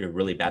you're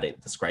really bad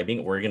at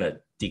describing, we're going to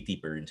dig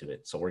deeper into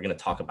it. So we're going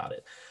to talk about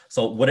it.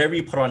 So whatever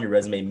you put on your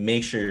resume,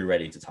 make sure you're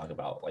ready to talk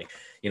about, like,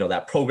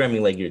 that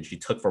programming language you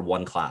took for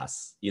one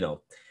class,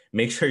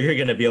 make sure you're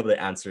going to be able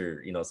to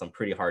answer, some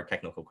pretty hard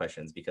technical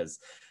questions, because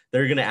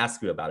they're going to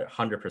ask you about it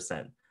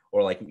 100%.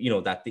 Or like,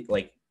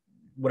 like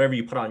whatever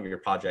you put on your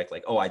project,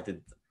 like, oh, I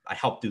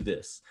helped do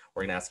this.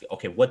 We're gonna ask you,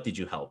 okay, what did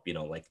you help?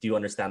 Like, do you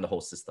understand the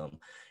whole system?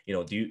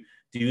 Do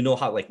you know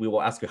how, like, we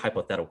will ask you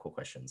hypothetical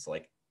questions.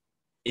 Like,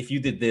 if you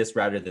did this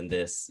rather than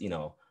this,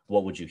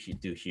 what would you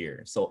do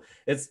here? So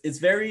it's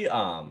very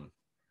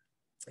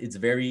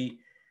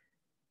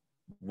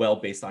well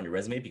based on your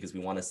resume, because we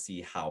want to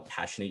see how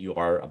passionate you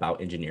are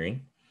about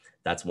engineering.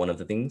 That's one of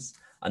the things.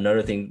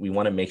 Another thing, we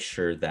want to make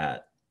sure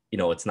that, you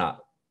know, it's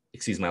not,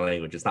 excuse my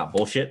language, it's not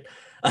bullshit.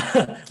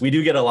 We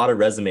do get a lot of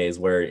resumes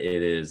where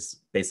it is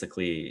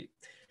basically,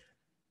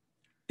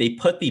 they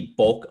put the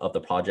bulk of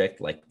the project,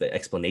 like the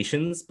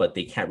explanations, but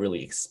they can't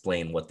really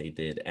explain what they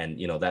did. And,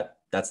 you know,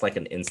 that's like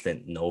an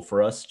instant no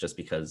for us, just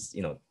because,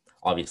 you know,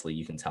 obviously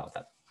you can tell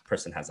that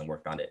person hasn't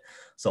worked on it.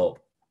 So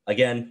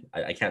again,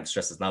 I can't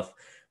stress this enough.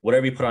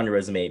 Whatever you put on your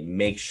resume,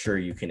 make sure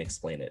you can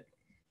explain it.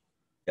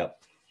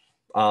 Yep.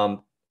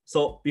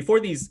 So before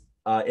these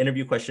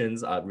interview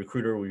questions,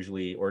 recruiter will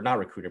usually, or not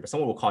recruiter, but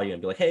someone will call you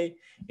and be like, hey,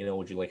 you know,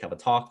 would you like have a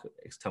talk?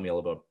 Tell me a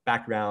little bit about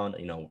background,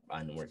 you know,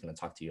 and we're going to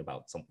talk to you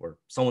about or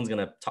someone's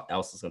going to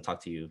else is going to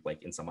talk to you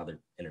like in some other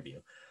interview.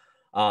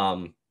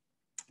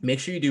 Make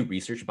sure you do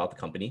research about the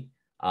company.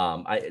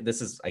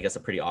 This is, I guess, a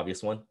pretty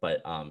obvious one,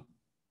 but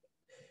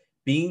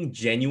being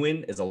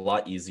genuine is a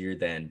lot easier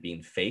than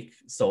being fake.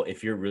 So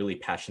if you're really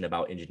passionate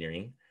about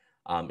engineering,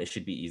 it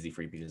should be easy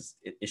for you, because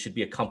it should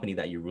be a company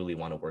that you really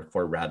want to work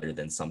for, rather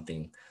than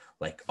something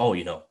like, oh,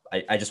 you know,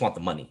 I just want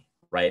the money,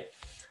 right?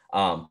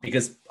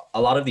 Because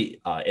a lot of the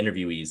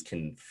interviewees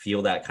can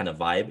feel that kind of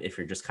vibe if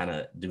you're just kind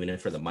of doing it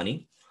for the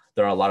money.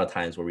 There are a lot of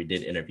times where we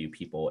did interview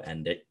people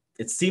and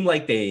it seemed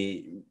like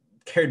they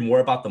cared more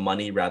about the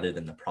money rather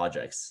than the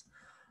projects.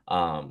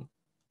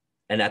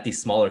 And at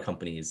these smaller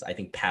companies, I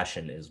think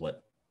passion is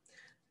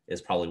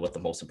probably what the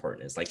most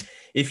important is. Like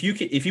if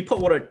you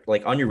put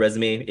like on your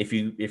resume, if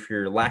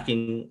you're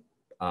lacking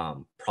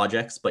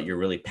projects, but you're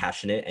really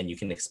passionate and you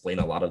can explain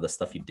a lot of the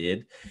stuff you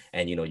did,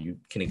 and you know, you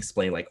can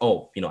explain like,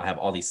 oh, you know, I have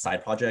all these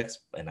side projects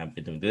and I've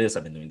been doing this,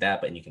 I've been doing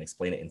that, but you can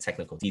explain it in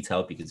technical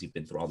detail because you've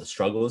been through all the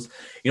struggles.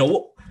 You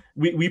know,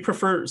 we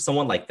prefer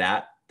someone like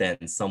that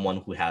than someone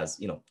who has,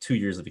 you know, 2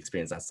 years of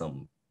experience at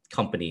some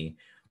company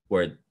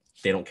where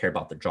they don't care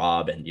about the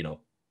job, and you know,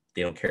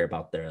 they don't care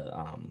about their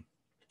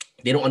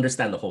they don't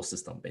understand the whole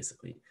system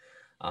basically.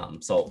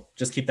 So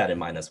just keep that in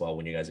mind as well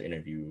when you guys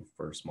interview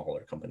for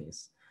smaller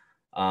companies.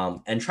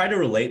 And try to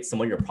relate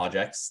some of your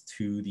projects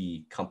to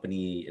the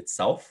company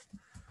itself.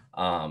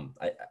 I'm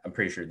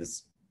pretty sure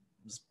this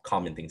is a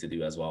common thing to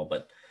do as well,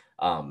 but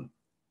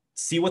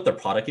see what the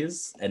product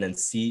is, and then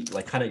see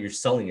like kind of you're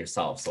selling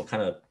yourself. So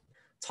kind of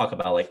talk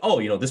about like, oh,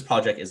 you know, this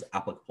project is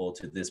applicable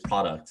to this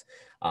product,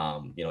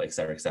 you know, et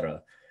cetera, et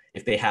cetera.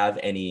 If they have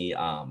any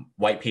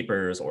white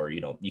papers, or,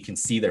 you know, you can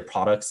see their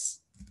products,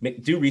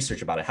 do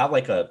research about it. Have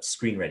like a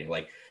screen ready.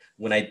 Like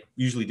when I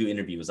usually do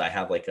interviews, I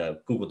have like a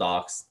Google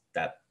Docs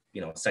that,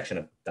 you know,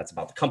 section that's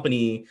about the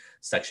company,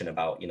 section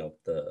about, you know,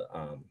 the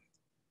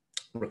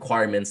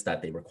requirements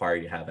that they require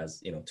you to have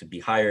as, you know, to be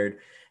hired.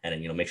 And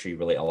then, you know, make sure you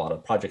relate a lot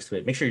of projects to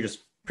it. Make sure you're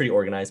just pretty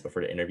organized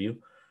before the interview,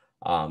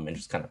 and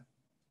just kind of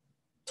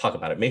talk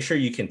about it. Make sure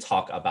you can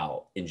talk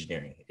about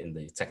engineering in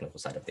the technical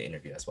side of the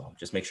interview as well.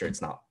 Just make sure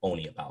it's not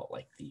only about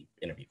like the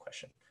interview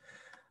question.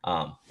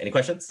 Any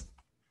questions?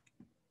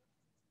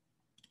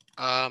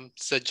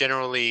 So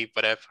generally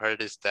what I've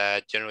heard is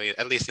that generally,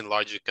 at least in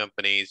larger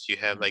companies, you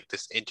have like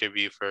this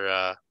interview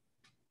for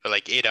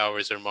like 8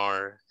 hours or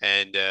more.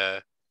 And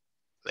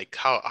like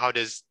how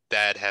does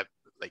that have,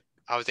 like,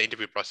 how is the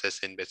interview process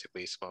in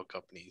basically small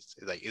companies?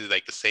 Is it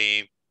like the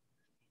same?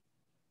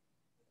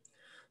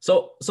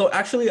 So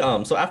actually,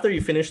 so after you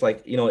finish,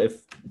 like, you know,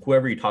 if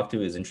whoever you talk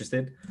to is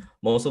interested,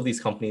 most of these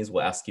companies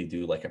will ask you to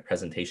do like a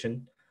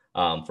presentation.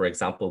 For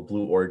example,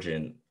 Blue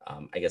Origin,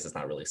 I guess it's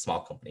not really a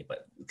small company,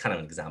 but kind of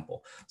an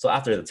example. So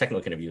after the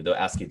technical interview, they'll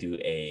ask you to do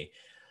a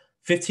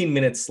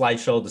 15-minute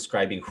slideshow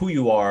describing who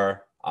you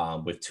are,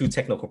 with 2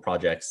 technical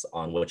projects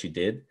on what you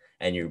did.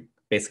 And you're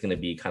basically going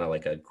to be kind of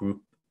like a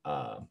group,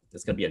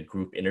 it's going to be a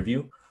group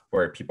interview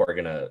where people are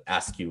going to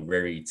ask you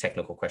very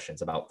technical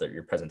questions about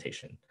your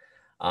presentation.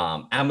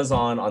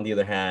 Amazon, on the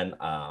other hand,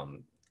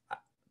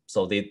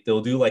 so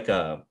they'll do like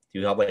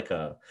you have like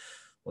a,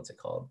 what's it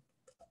called?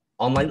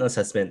 Online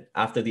assessment.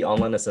 After the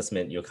online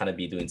assessment, you'll kind of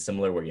be doing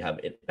similar, where you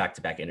have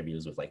back-to-back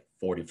interviews with like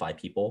 45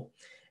 people.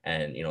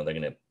 And, you know, they're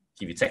going to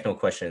give you technical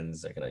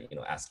questions. They're going to, you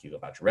know, ask you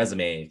about your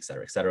resume, et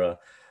cetera, et cetera.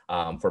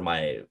 For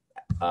my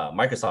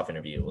Microsoft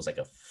interview, it was like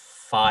a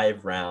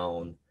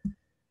 5-round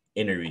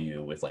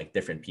interview with like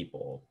different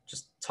people,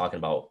 just talking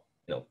about,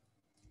 you know,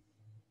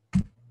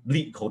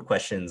 leak code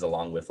questions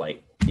along with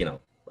like, you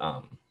know,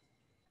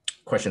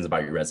 questions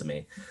about your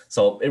resume.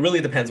 So it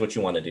really depends what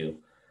you want to do.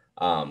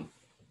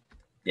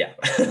 Yeah.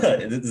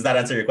 Does that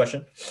answer your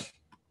question?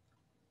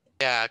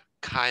 Yeah,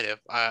 kind of.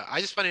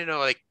 I just want to know,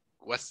 like,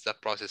 what's the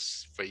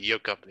process for your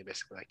company,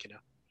 basically, like, you know?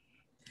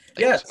 Like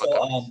Yeah. small So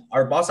companies.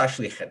 our boss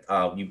actually,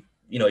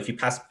 you know, if you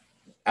pass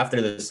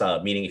after this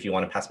meeting, if you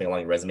want to pass me along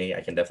your resume, I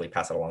can definitely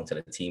pass it along to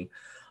the team.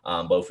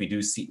 But if we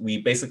do see, we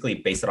basically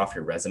base it off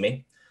your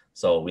resume.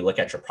 So we look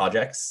at your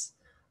projects.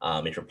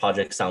 If your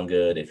projects sound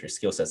good, if your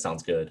skill set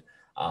sounds good,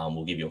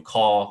 we'll give you a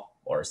call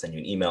or send you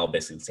an email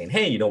basically saying,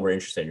 hey, you know, we're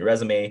interested in your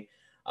resume.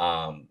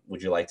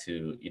 Would you like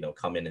to, you know,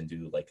 come in and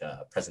do like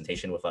a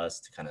presentation with us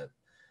to kind of,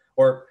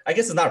 or I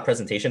guess it's not a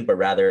presentation, but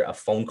rather a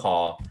phone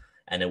call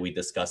and then we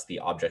discuss the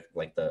object,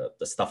 like the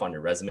stuff on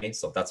your resume.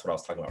 So that's what I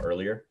was talking about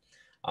earlier.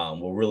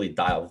 We'll really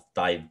dive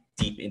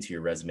deep into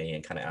your resume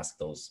and kind of ask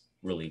those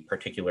really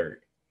particular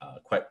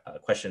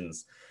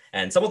questions.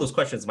 And some of those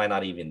questions might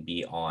not even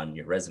be on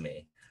your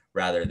resume,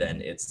 rather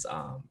than its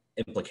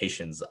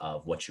implications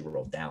of what you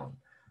wrote down.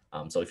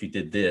 So if you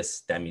did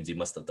this, that means you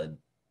must have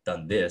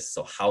done this.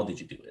 So how did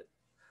you do it?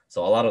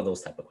 So a lot of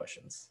those type of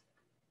questions.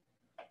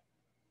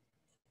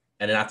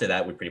 And then after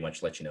that, we pretty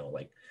much let you know,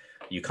 like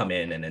you come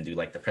in and then do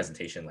like the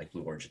presentation like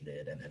Blue Origin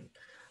did. And then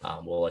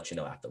we'll let you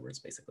know afterwards,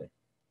 basically.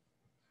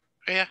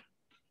 Yeah.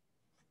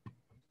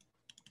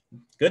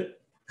 Good?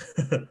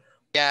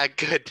 Yeah,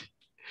 good.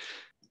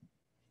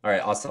 All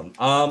right, awesome.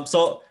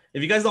 So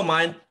if you guys don't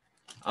mind,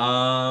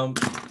 I'm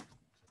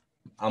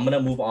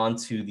gonna move on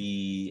to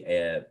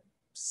the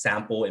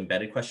sample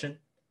embedded question.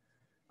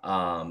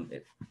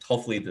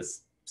 Hopefully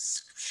this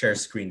share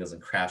screen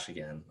doesn't crash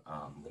again.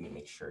 Let me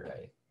make sure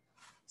I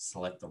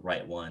select the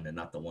right one and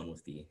not the one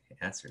with the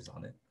answers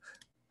on it.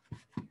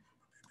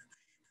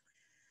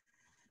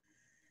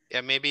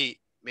 Yeah, maybe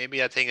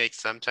I think like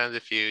sometimes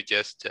if you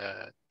just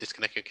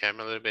disconnect your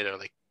camera a little bit or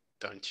like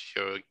don't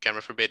show your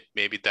camera for a bit,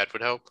 maybe that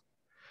would help.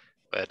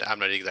 But I'm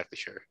not exactly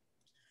sure.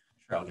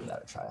 Sure, I'll give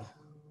that a try.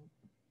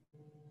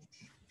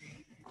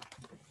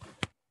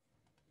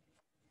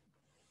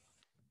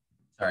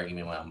 Sorry, give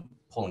me one. I'm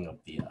pulling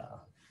up the.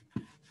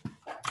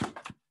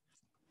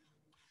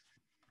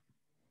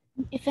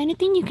 If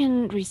anything, you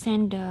can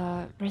resend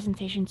the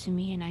presentation to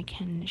me and I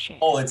can share.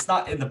 Oh, it's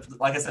not in the.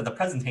 Like I said, the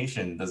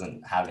presentation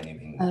doesn't have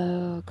anything.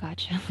 Oh,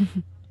 gotcha.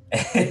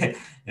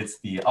 It's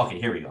the. Okay,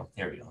 here we go.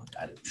 Here we go.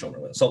 I didn't show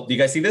it. So, do you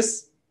guys see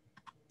this?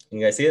 Can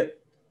you guys see it?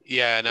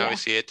 Yeah, now we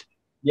see it.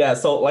 Yeah.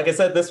 So, like I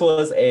said, this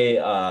was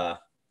a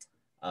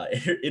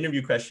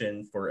interview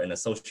question for an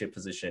associate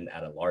position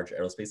at a large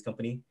aerospace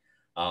company,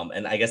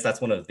 and I guess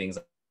that's one of the things.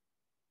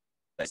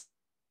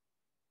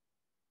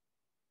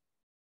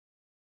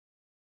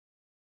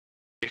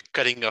 You're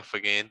cutting off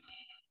again.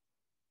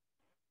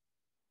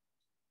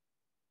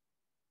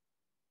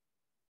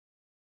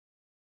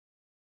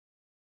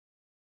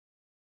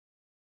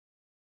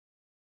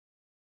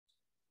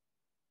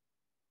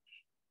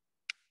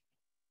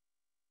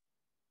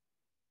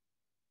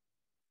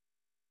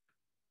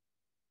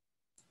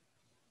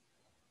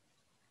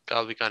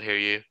 God, we can't hear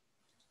you.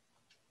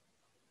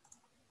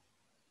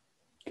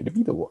 Could it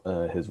be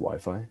the his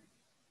Wi-Fi?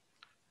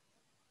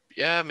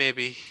 Yeah,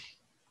 maybe.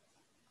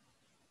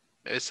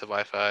 It's the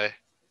Wi-Fi.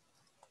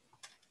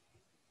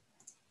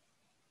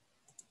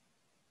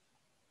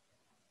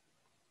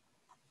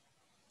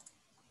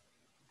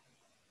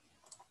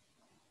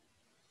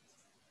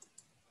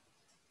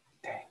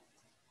 Dang.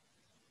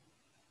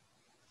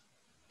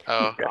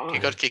 Oh, he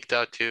got kicked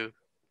out too.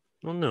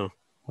 Oh no.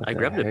 I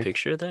grabbed a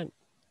picture of that.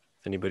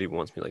 If anybody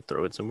wants me to like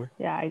throw it somewhere.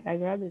 Yeah, I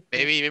grabbed it.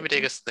 Maybe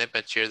take a snip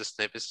and share the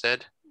snip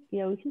instead.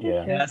 Yeah, we can just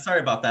share. Yeah,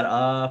 sorry about that.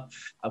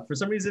 For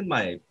some reason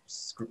my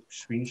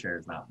screen share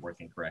is not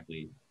working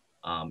correctly.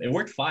 It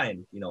worked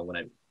fine,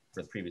 for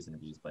the previous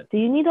interviews, but. Do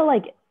you need to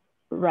like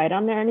write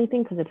on there or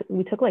anything? Because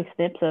we took like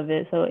snips of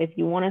it. So if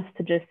you want us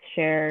to just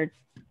share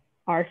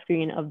our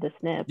screen of the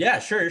snip. Yeah,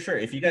 sure.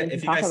 If you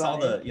guys saw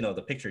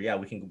the picture, yeah,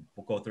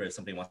 we'll go through it. If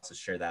somebody wants to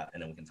share that,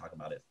 and then we can talk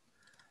about it.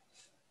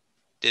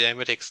 Did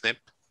anyone take snip?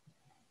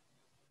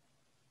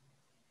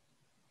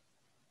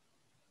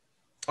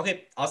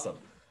 Okay, awesome.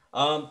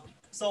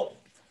 So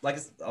like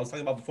I was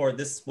talking about before,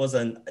 this was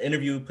an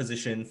interview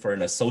position for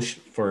an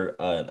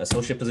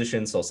associate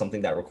position, so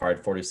something that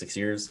required 4 to 6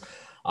 years.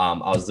 I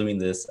was doing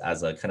this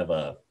as a kind of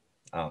a,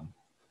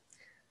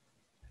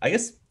 I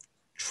guess,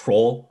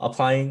 troll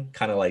applying,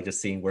 kind of like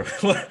just seeing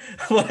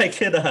what I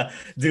could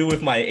do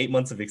with my 8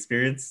 months of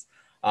experience.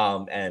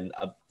 And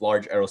a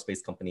large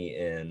aerospace company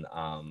in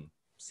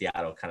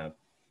Seattle kind of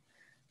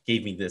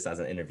gave me this as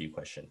an interview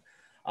question.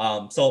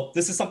 So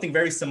this is something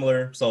very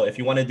similar. So if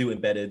you want to do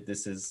embedded,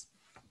 this is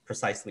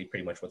precisely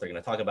pretty much what they're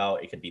going to talk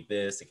about. It could be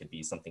this, it could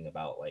be something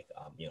about like,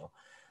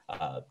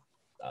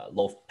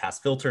 low pass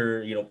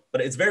filter, but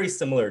it's very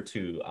similar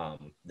to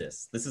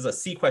this. This is a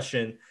C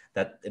question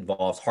that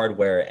involves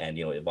hardware and,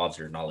 involves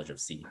your knowledge of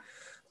C.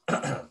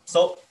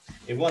 So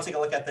if you want to take a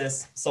look at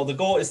this, so the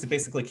goal is to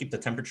basically keep the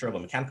temperature of a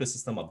mechanical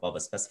system above a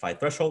specified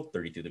threshold,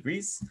 32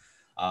 degrees.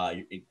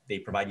 They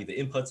provide you the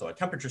input, so a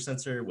temperature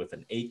sensor with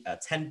a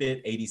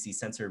 10-bit ADC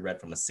sensor read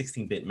from a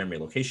 16-bit memory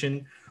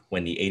location.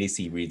 When the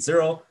ADC reads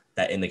 0,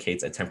 that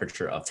indicates a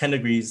temperature of 10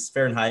 degrees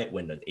Fahrenheit.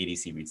 When the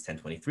ADC reads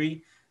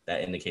 1023,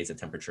 that indicates a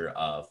temperature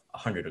of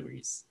 100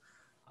 degrees.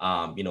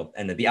 And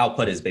the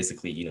output is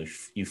basically,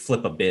 you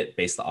flip a bit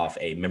based off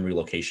a memory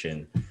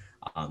location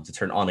to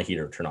turn on a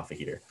heater or turn off a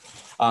heater.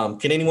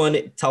 Can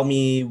anyone tell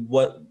me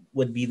what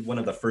would be one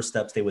of the first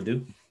steps they would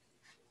do?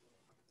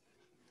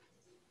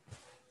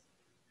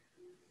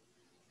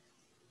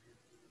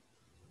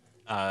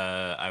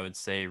 I would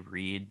say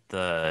read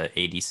the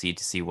ADC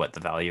to see what the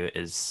value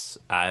is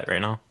at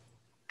right now.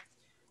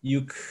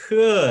 You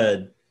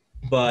could,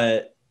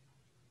 but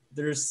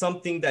there's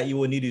something that you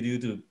will need to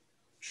do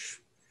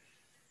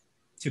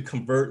to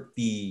convert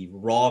the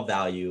raw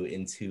value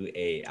into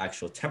a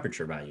actual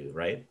temperature value,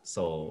 right?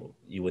 So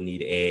you would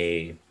need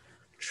a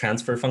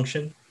transfer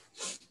function.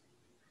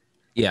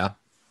 Yeah.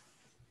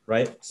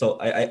 Right. So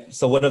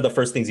so one of the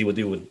first things you would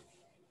do would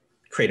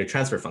create a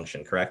transfer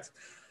function, correct?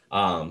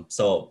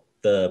 So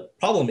the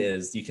problem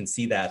is you can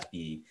see that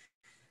the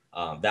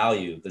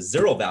value, the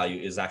zero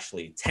value is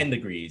actually 10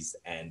 degrees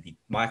and the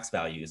max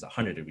value is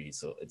 100 degrees.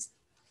 So it's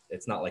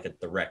not like a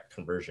direct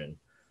conversion.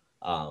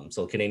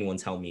 So can anyone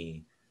tell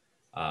me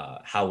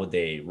how would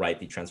they write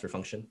the transfer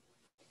function?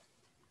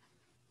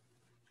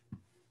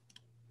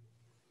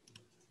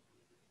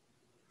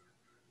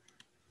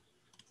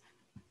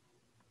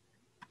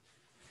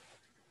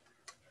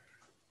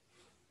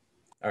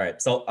 All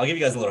right, so I'll give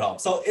you guys a little help.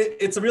 So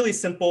it's a really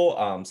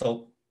simple,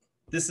 so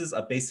this is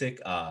a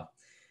basic,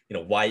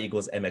 y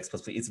equals mx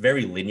plus b. It's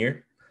very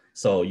linear.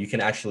 So you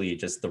can actually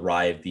just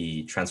derive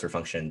the transfer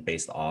function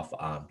based off,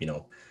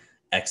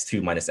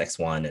 x2 minus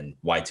x1 and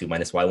y2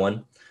 minus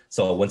y1.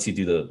 So once you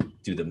do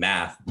the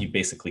math, you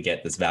basically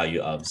get this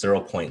value of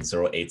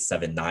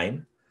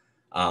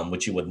 0.0879,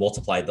 which you would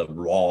multiply the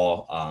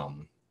raw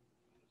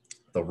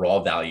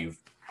value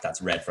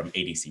that's read from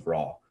ADC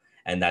raw,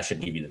 and that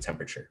should give you the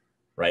temperature,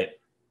 right?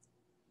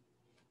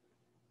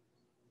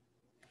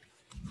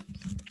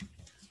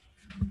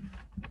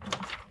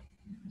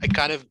 I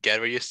kind of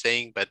get what you're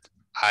saying, but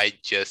I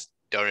just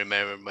don't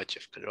remember much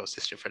of control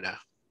system for now.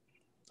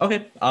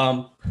 Okay.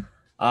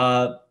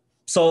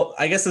 So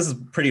I guess this is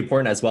pretty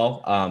important as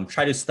well.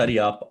 Try to study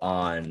up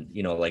on,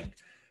 like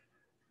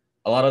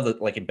a lot of the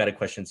embedded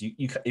questions.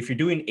 You if you're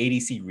doing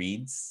ADC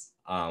reads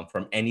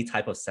from any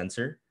type of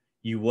sensor,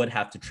 you would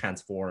have to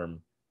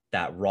transform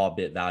that raw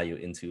bit value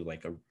into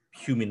like a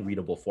human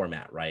readable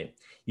format, right?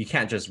 You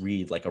can't just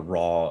read like a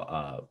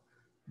raw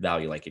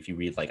value. Like if you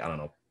read like, I don't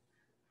know,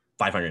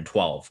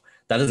 512,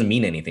 that doesn't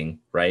mean anything,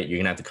 right? You're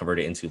gonna have to convert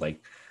it into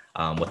like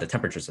what the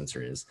temperature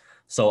sensor is.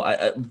 So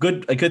a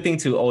good thing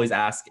to always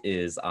ask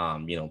is,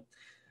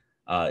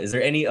 is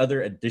there any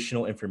other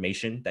additional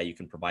information that you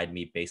can provide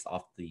me based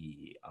off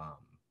the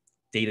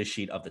data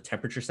sheet of the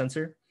temperature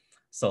sensor?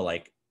 So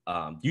like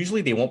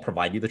usually they won't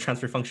provide you the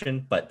transfer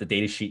function, but the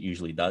data sheet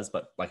usually does.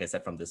 But like I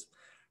said, from this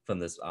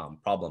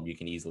problem, you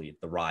can easily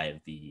derive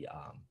the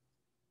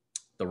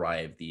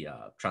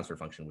transfer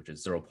function, which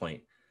is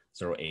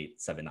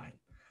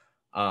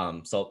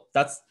 0.0879. So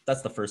that's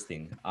the first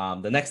thing.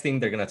 The next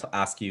thing they're going to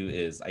ask you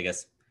is, I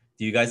guess,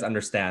 do you guys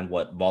understand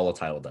what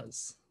volatile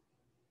does?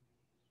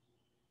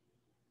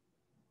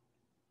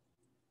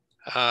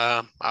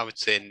 I would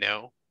say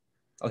no.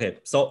 Okay,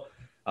 so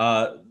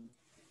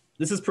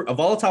this is a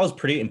volatile is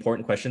pretty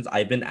important questions.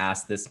 I've been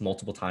asked this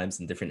multiple times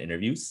in different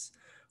interviews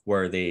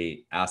where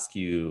they ask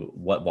you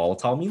what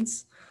volatile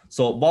means.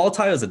 So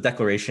volatile is a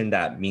declaration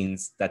that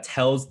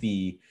tells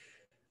the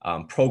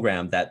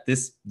program that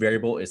this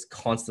variable is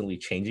constantly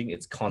changing.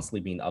 It's constantly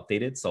being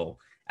updated. So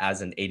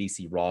as an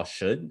ADC raw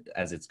should,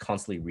 as it's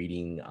constantly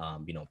reading, I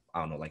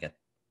don't know,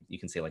 you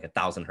can say like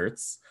 1,000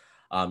 hertz.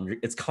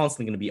 It's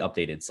constantly going to be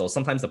updated. So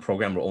sometimes the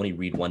program will only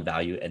read one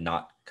value and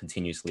not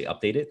continuously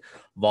update it.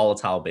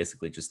 Volatile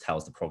basically just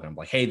tells the program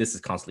like, hey, this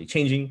is constantly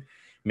changing.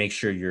 Make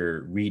sure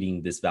you're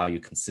reading this value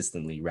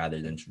consistently rather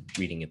than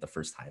reading it the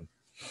first time.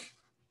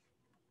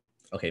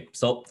 Okay,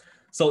 so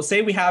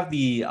say we have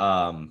the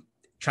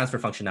transfer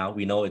function now.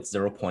 We know it's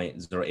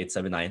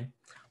 0.0879.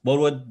 What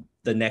would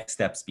the next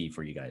steps be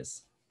for you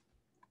guys?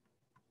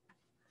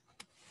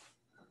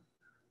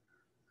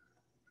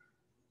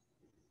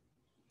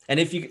 And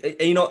if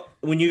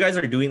when you guys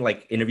are doing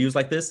like interviews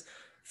like this,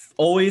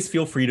 always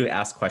feel free to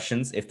ask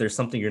questions. If there's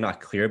something you're not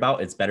clear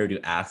about, it's better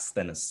to ask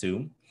than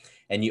assume.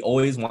 And you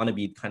always want to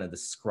be kind of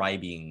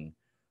describing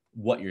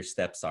what your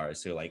steps are.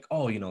 So you're like,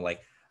 oh,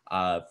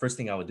 first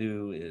thing I would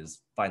do is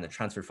find the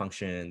transfer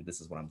function.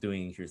 This is what I'm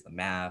doing. Here's the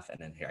math. And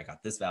then here I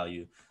got this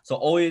value. So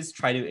always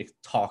try to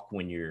talk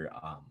when you're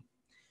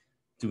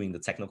doing the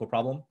technical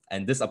problem.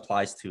 And this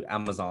applies to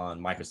Amazon,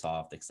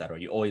 Microsoft, etc.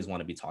 You always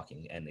want to be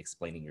talking and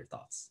explaining your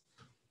thoughts.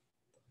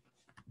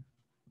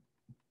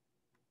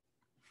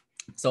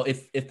 So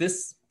if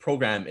this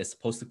program is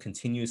supposed to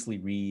continuously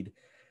read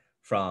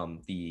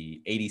from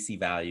the ADC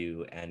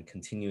value and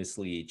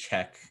continuously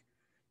check,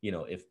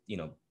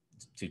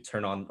 to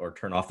turn on or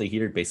turn off the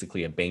heater,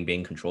 basically a bang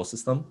bang control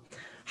system,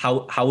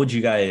 how would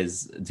you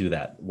guys do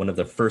that? One of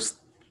the first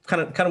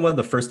kind of one of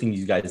the first things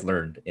you guys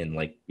learned in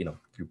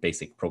your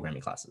basic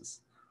programming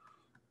classes.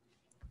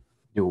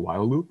 Do a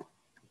while loop?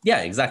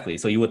 Yeah, exactly.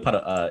 So you would put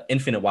a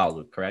infinite while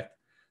loop, correct?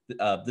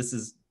 This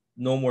is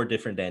no more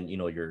different than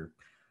your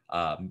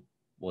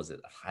what was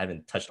it? I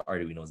haven't touched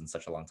Arduinos in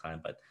such a long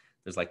time, but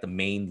there's like the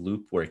main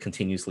loop where it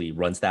continuously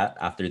runs that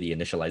after the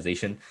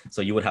initialization.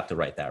 So you would have to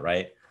write that,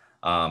 right?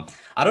 I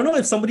don't know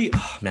if somebody,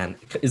 oh man,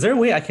 is there a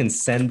way I can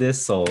send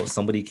this so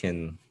somebody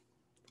can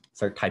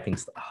start typing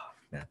stuff? Oh,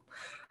 man.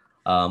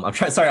 I'm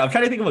trying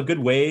to think of a good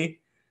way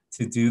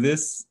to do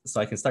this so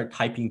I can start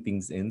typing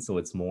things in so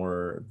it's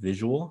more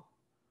visual.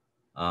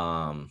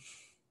 Does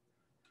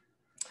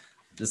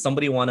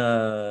somebody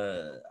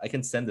I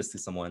can send this to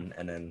someone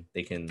and then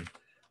they can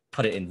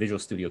put it in Visual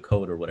Studio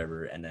Code or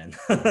whatever, and then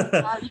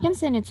You can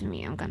send it to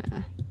me. I'm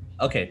gonna.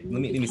 okay,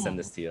 let me send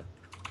this to you.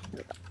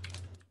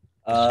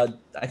 I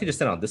could just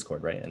send it on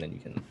Discord, right? And then you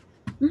can.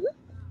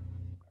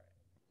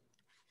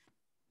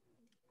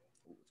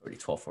 It's already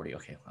 12:40.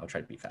 Okay, I'll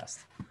try to be fast.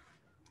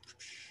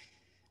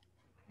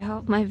 I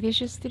hope my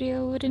Visual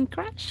Studio wouldn't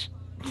crash.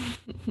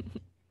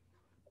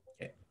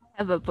 Okay. I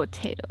have a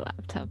potato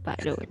laptop, by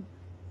the way.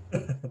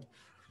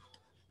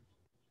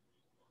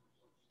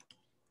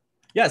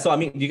 Yeah. So I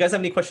mean, do you guys have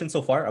any questions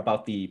so far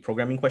about the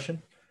programming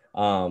question?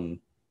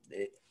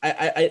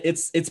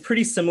 It's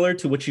pretty similar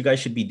to what you guys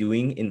should be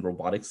doing in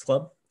robotics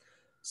club.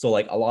 So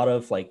like a lot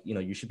of like, you know,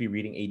 you should be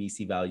reading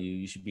ADC value,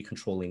 you should be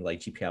controlling like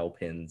GPIO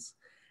pins.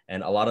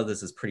 And a lot of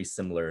this is pretty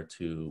similar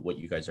to what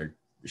you guys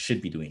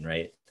should be doing,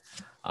 right?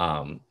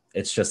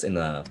 It's just in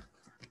a,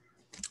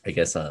 I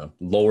guess, a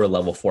lower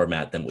level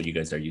format than what you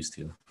guys are used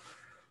to.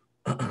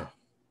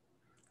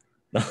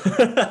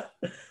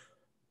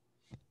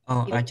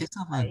 I just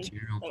have a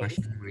general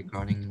question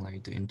regarding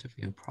like the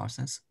interview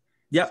process.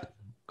 Yeah,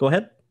 go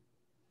ahead.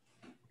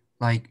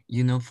 Like,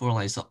 you know, for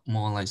like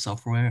more like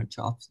software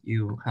jobs,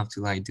 you have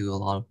to like do a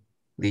lot of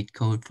lead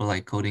code for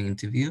like coding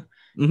interview,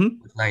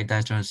 with like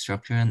data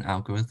structure and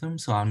algorithm.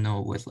 So I don't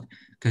know with,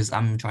 because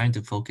I'm trying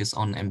to focus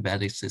on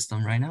embedded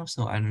system right now.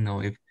 So I don't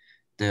know if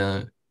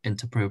the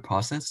interview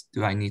process,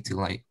 do I need to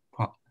like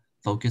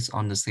focus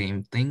on the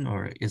same thing,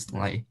 or is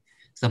like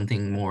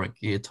something more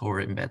geared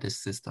toward embedded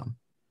system?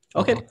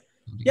 Okay.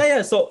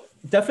 Yeah. So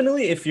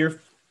definitely if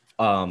you're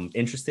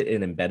interested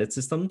in embedded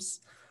systems,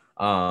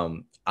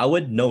 I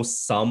would know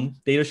some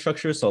data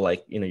structures. So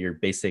like, you know, your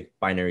basic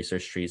binary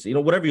search trees, you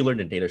know, whatever you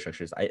learned in data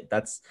structures,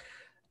 that's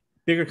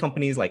bigger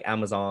companies like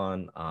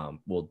Amazon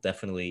will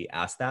definitely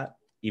ask that,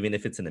 even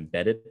if it's an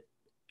embedded,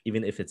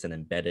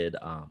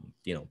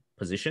 you know,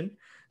 position,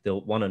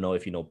 they'll want to know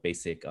if you know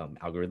basic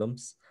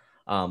algorithms.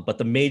 But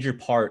the major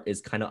part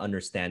is kind of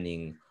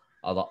understanding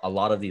a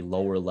lot of the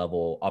lower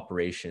level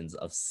operations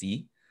of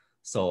C.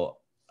 So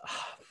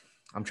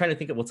I'm trying to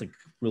think of what's a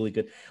really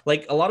good,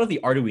 like a lot of the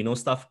Arduino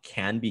stuff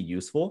can be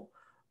useful,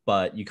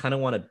 but you kind of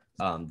want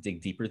to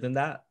dig deeper than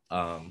that.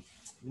 Let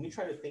me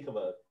try to think of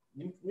let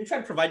me try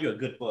to provide you a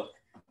good book.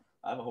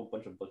 I have a whole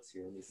bunch of books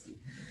here. Let me see.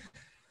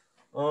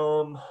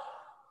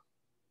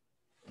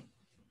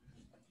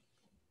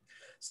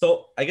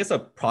 So I guess a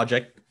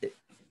project,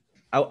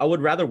 I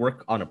would rather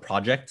work on a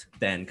project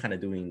than kind of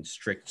doing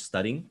strict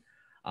studying.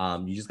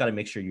 You just got to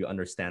make sure you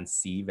understand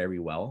C very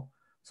well.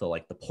 So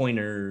like the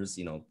pointers,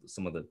 you know,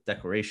 some of the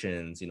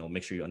declarations, you know,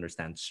 make sure you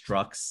understand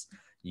structs,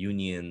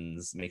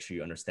 unions, make sure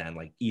you understand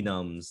like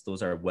enums.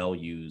 Those are well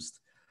used.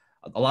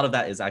 A lot of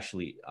that is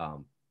actually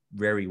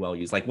very well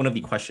used. Like one of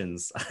the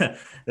questions,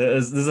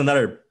 this is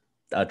another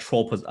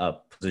troll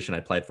position I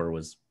applied for,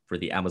 was for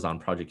the Amazon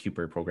Project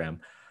Cooper program.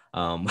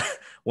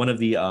 One of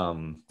the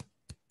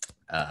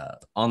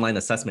online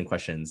assessment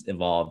questions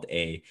involved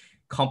a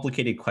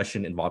complicated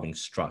question involving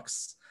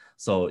structs.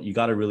 So you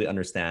got to really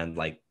understand,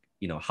 like,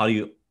 you know, how do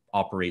you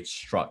operate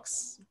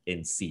structs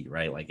in C,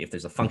 right? Like if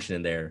there's a function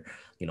in there,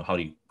 you know, how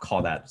do you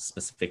call that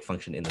specific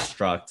function in the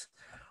struct?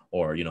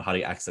 Or, you know, how do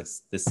you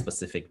access this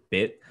specific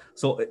bit?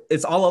 So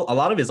it's a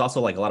lot of it is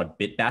also like a lot of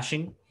bit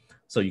bashing.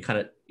 So you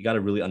got to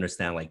really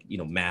understand, like, you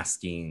know,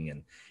 masking,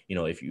 and, you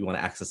know, if you want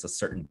to access a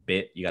certain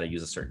bit, you got to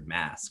use a certain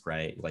mask,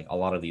 right? Like a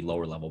lot of the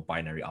lower level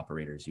binary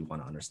operators you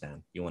want to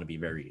understand, you want to be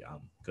very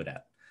good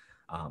at.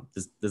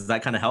 Does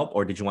that kind of help?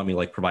 Or did you want me to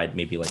like provide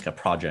maybe like a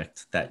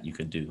project that you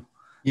could do?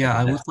 Yeah,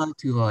 I would like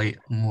to like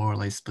more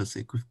like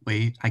specific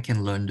way I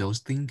can learn those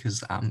things,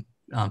 because I'm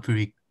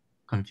pretty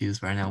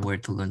confused right now where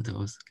to learn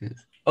those.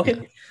 Okay,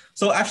 yeah.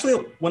 So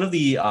actually one of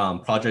the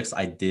projects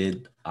I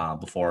did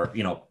before,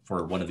 you know,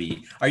 for one of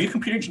the, are you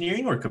computer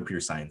engineering or computer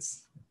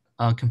science?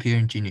 Computer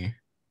engineer.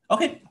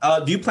 Okay,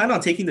 do you plan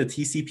on taking the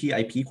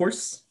TCP/IP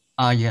course?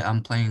 Yeah,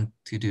 I'm planning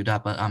to do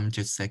that, but I'm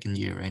just second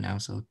year right now,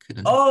 so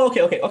couldn't. Oh,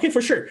 okay,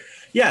 for sure.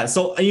 Yeah,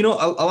 so you know,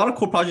 a lot of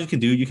cool projects you can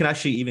do. You can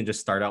actually even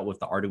just start out with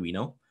the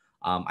Arduino.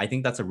 I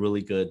think that's a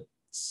really good,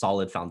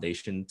 solid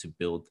foundation to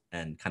build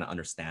and kind of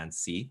understand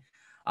C.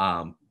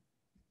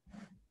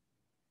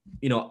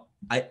 You know,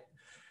 I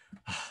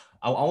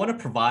want to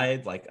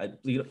provide like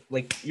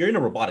you're in a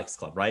robotics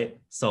club, right?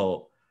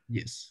 So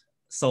yes.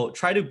 So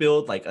try to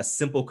build like a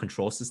simple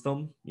control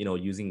system, you know,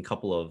 using a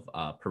couple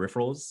of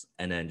peripherals,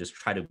 and then just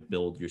try to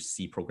build your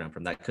C program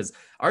from that. Because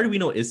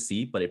Arduino is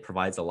C, but it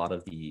provides a lot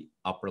of the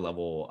upper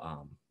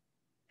level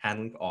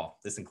handling. Oh,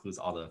 this includes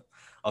all the,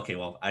 okay,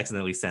 well, I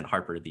accidentally sent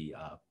Harper the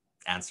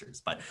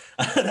answers, but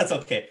that's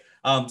okay.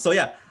 So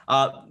yeah,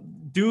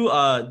 do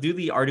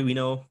the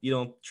Arduino, you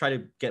know, try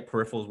to get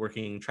peripherals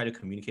working, try to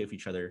communicate with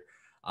each other.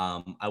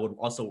 I would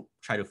also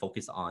try to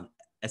focus on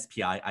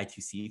SPI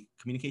I2C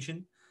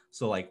communication.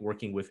 So like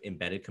working with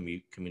embedded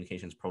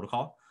communications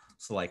protocol.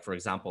 So like, for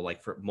example,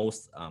 like for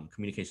most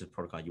communications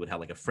protocol, you would have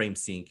like a frame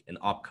sync, an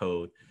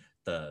opcode,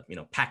 the, you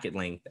know, packet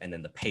length, and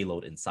then the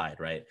payload inside,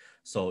 right?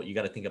 So you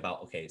got to think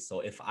about, okay,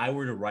 so if I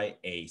were to write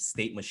a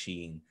state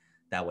machine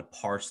that would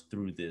parse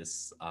through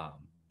this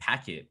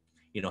packet,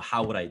 you know,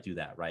 how would I do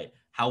that, right?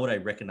 How would I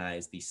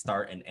recognize the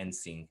start and end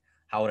sync?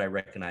 How would I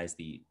recognize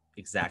the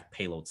exact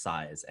payload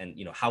size? And,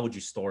 you know, how would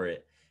you store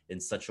it in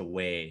such a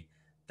way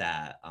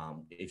that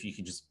if you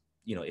can just,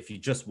 you know, if you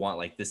just want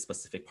like this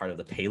specific part of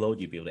the payload,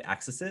 you'd be able to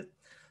access it.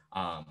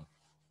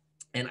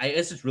 And I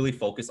guess it's really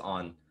focused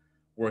on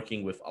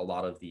working with a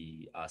lot of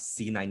the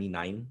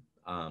C99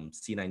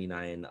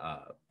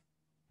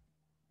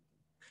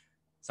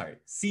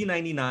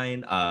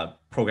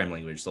 program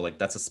language. So like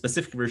that's a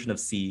specific version of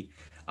C.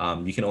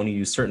 You can only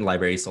use certain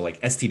libraries. So like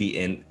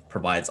stdint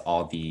provides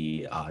all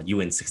the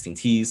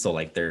UN16Ts. So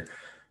like they're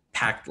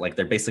packed, like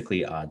they're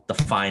basically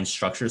defined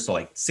structures. So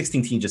like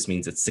 16T just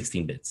means it's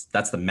 16 bits.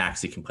 That's the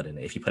max you can put in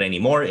it. If you put any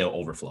more, it'll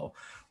overflow.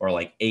 Or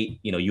like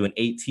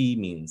UN8T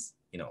means,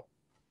 you know,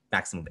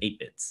 maximum of 8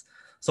 bits.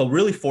 So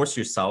really force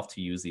yourself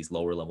to use these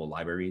lower level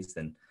libraries.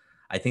 And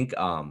I think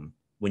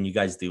when you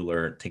guys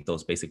do take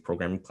those basic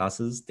programming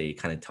classes, they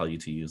kind of tell you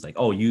to use like,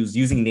 oh,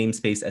 using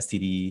namespace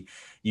std,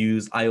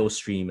 use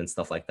IOStream and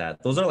stuff like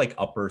that. Those are like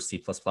upper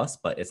C++,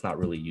 but it's not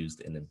really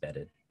used in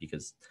embedded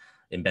because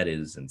embedded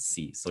is in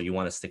C. So you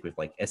want to stick with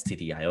like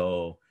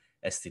stdio,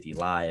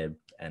 stdlib,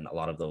 and a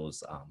lot of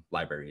those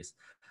libraries.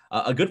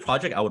 A good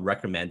project I would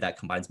recommend that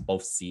combines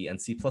both C and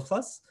C++.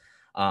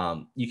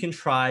 You can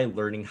try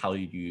learning how to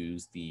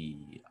use the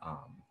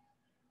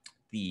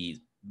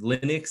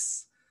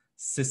Linux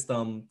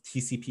system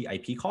TCP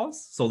IP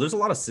calls. So there's a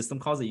lot of system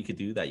calls that you could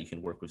do that you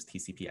can work with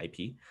TCP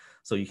IP.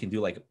 So you can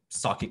do like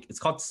socket, it's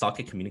called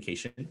socket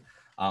communication.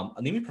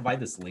 Let me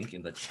provide this link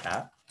in the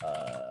chat.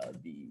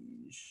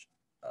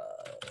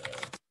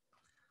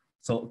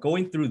 So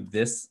going through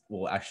this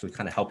will actually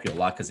kind of help you a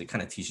lot because it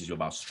kind of teaches you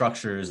about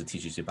structures, it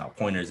teaches you about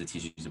pointers, it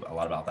teaches you a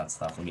lot about that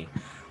stuff. Let me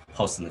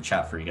post in the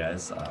chat for you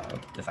guys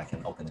if I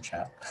can open the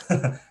chat.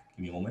 Give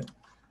me a moment.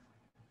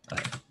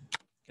 Can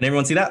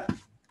everyone see that?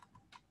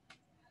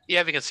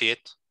 Yeah, we can see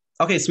it.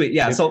 Okay, sweet.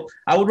 Yeah, so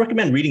I would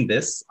recommend reading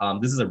this.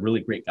 This is a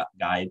really great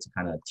guide to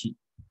kind of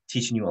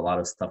teaching you a lot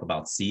of stuff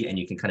about C, and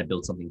you can kind of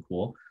build something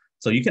cool.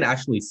 So you can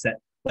actually set,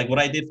 like what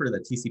I did for the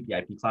TCP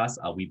IP class,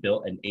 we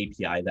built an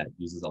API that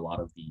uses a lot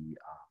of the,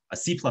 a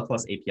C++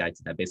 API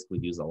that basically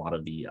uses a lot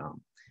of the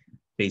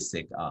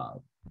basic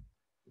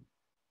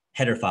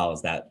header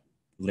files that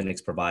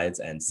Linux provides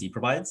and C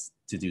provides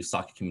to do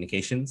socket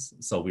communications.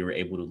 So we were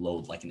able to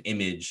load like an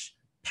image,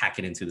 pack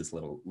it into this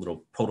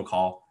little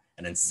protocol,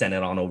 and then send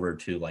it on over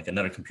to like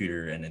another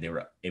computer, and then they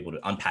were able to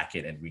unpack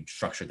it and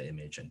restructure the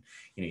image, and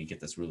you get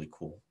this really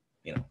cool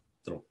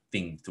little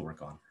thing to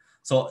work on.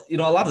 So a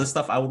lot of the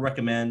stuff I would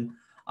recommend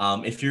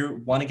if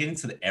you want to get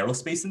into the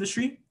aerospace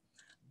industry.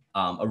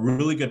 A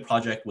really good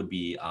project would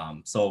be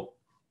so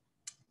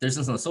there's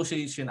an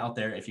association out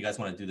there if you guys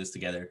want to do this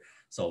together.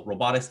 So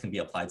robotics can be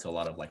applied to a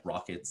lot of like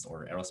rockets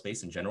or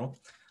aerospace in general.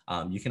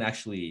 You can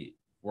actually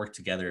work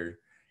together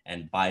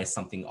and buy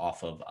something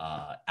off of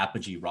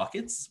Apogee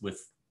rockets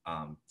with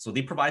so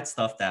they provide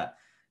stuff that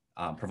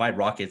provide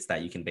rockets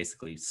that you can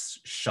basically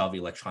shove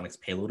electronics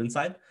payload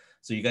inside.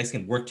 So you guys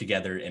can work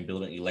together and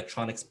build an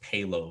electronics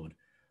payload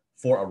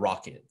for a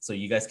rocket. So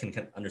you guys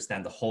can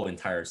understand the whole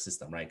entire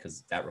system, right?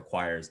 Because that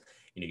requires,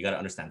 you got to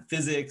understand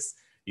physics.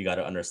 You got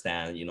to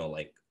understand,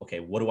 like,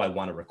 okay, what do I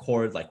want to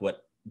record? Like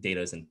what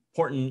data is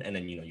important? And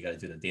then, you got to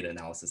do the data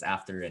analysis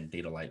after and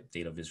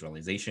data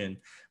visualization.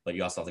 But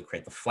you also have to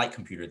create the flight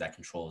computer that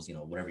controls,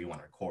 whatever you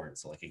want to record.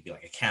 So like it could be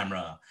like a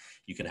camera.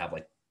 You could have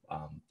like,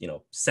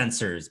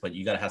 sensors, but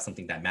you got to have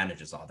something that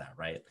manages all that,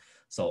 right?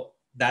 So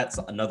that's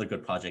another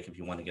good project if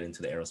you want to get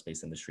into the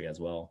aerospace industry as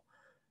well.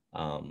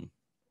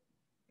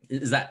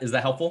 Is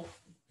that helpful?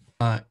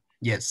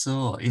 Yes.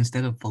 So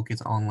instead of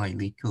focus on like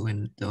lead code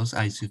and those,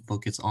 I should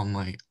focus on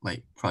my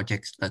like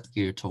projects that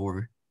gear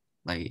toward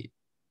like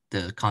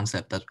the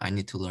concept that I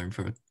need to learn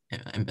for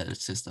embedded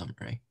system,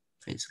 right?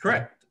 Basically.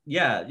 Correct.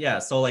 Yeah.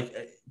 So like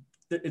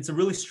it's a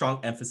really strong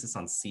emphasis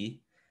on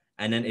C.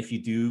 And then if you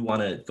do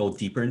want to go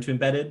deeper into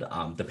embedded,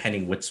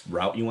 depending which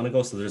route you want to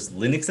go. So there's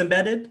Linux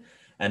embedded,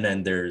 and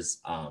then there's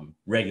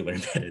regular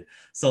embedded.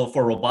 So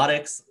for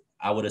robotics,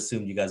 I would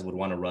assume you guys would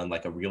want to run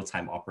like a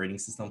real-time operating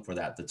system for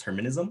that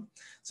determinism.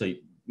 So,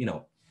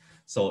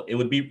 so it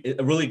would be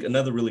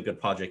another really good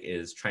project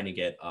is trying to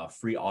get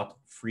free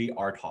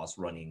RTOS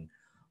running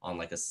on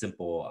like a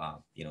simple,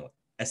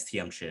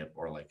 STM chip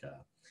or like a,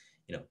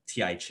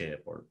 TI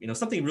chip or,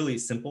 something really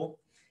simple.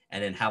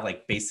 And then have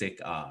like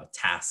basic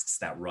tasks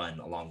that run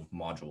along with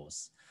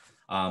modules.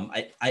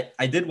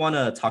 I did want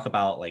to talk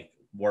about like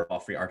more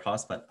about free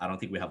RTOS, but I don't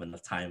think we have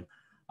enough time.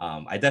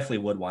 I definitely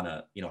would want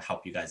to,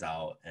 help you guys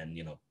out and,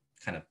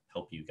 kind of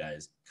help you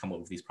guys come up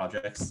with these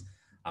projects.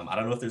 I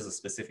don't know if there's a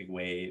specific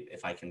way,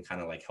 if I can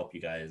kind of like help you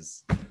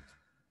guys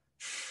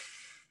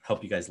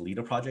lead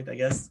a project, I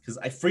guess, because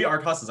free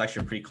RTOS is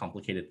actually a pretty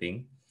complicated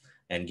thing.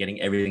 And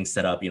getting everything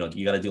set up, you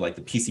got to do like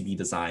the PCB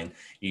design.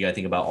 You got to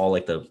think about all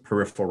like the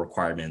peripheral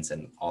requirements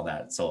and all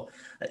that. So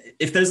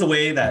if there's a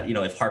way that,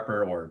 if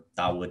Harper or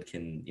Dawood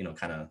can,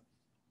 kind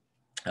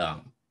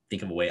of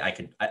think of a way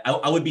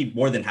I would be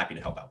more than happy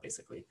to help out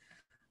basically.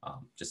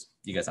 Just,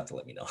 you guys have to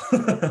let me know.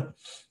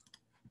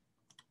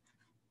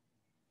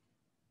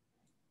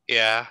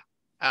 Yeah,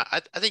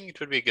 I think it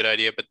would be a good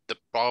idea, but the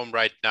problem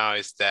right now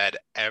is that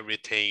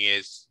everything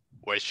is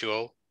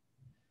virtual,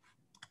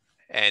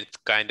 and it's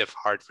kind of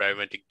hard for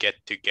everyone to get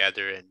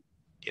together and,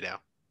 you know.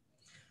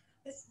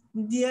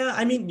 Yeah,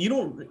 I mean,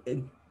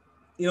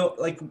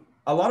 like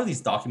a lot of these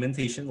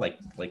documentation, like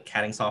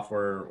CADing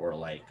software or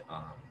like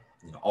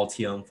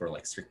Altium for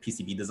like strict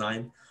PCB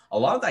design, a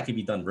lot of that can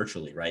be done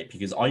virtually, right?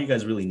 Because all you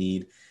guys really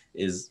need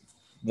is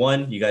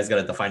one, you guys got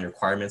to define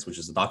requirements, which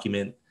is a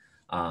document,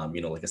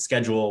 like a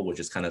schedule, which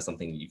is kind of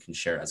something you can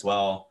share as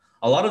well.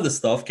 A lot of the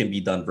stuff can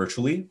be done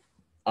virtually,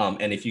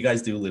 and if you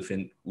guys do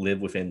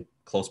live within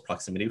close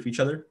proximity with each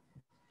other,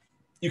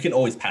 you can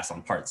always pass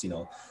on parts,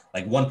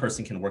 like one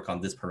person can work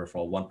on this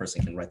peripheral, one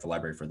person can write the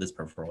library for this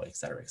peripheral, et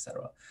cetera, et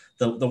cetera.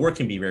 The work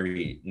can be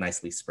very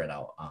nicely spread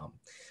out.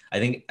 I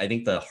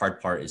think the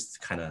hard part is to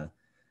kind of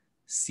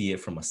see it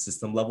from a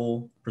system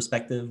level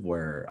perspective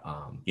where,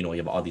 you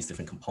have all these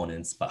different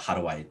components, but how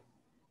do I,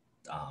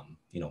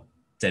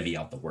 divvy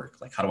out the work?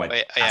 Like, how do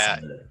I pass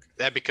on the work?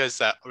 That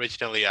because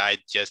originally I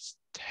just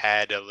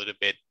had a little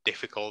bit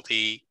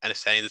difficulty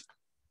understanding this,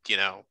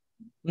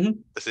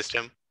 the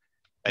system.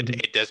 And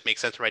it does make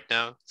sense right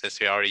now since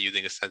we're already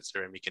using a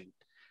sensor and we can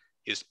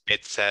use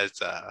bits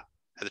as a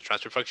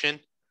transfer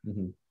function.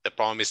 The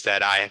problem is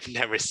that I have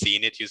never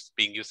seen it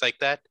being used like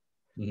that.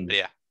 But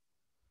yeah.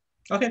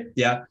 Okay.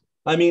 Yeah.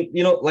 I mean,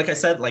 like I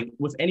said, like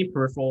with any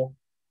peripheral,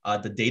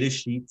 the data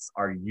sheets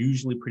are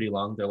usually pretty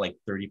long. They're like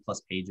 30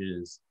 plus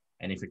pages.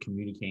 And if you're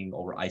communicating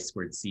over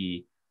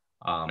I2C,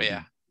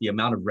 the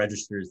amount of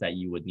registers that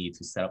you would need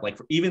to set up, like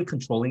for even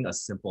controlling a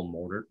simple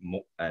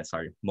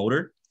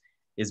motor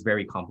is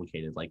very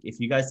complicated. Like if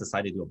you guys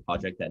decide to do a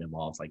project that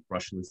involves like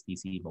brushless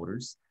DC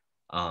motors,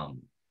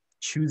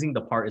 choosing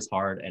the part is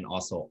hard, and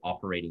also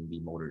operating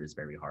the motor is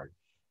very hard.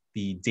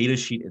 The data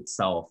sheet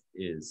itself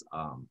is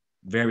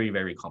very,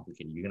 very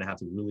complicated. You're gonna have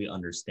to really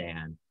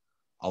understand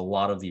a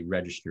lot of the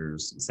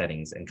registers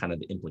settings and kind of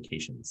the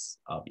implications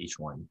of each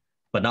one.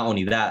 But not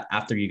only that,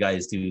 after you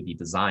guys do the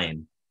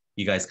design,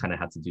 you guys kind of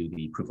have to do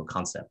the proof of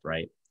concept,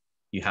 right?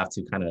 You have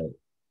to kind of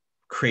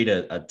create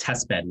a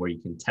test bed where you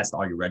can test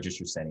all your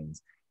register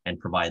settings and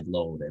provide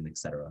load and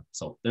etc.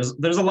 So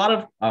there's a lot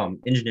of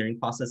engineering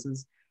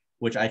processes,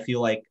 which I feel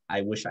like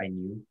I wish I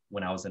knew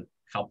when I was in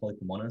Cal Poly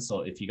Pomona.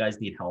 So if you guys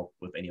need help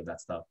with any of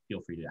that stuff,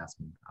 feel free to ask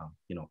me.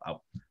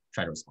 I'll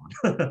try to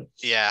respond.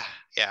 Yeah.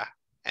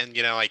 And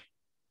like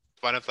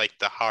one of like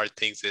the hard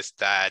things is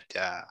that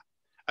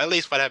at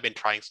least what I've been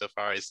trying so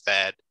far is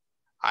that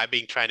I've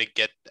been trying to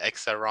get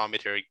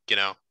accelerometer,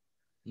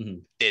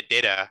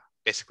 data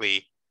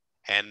basically.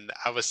 And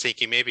I was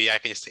thinking maybe I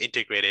can just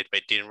integrate it,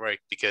 but it didn't work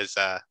because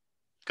of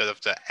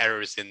the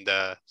errors in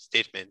the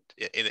statement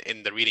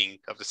in the reading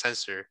of the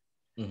sensor.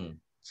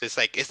 So it's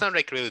like it's not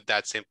like really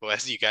that simple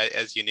as you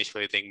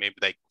initially think. Maybe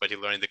like what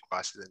you learn in the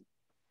class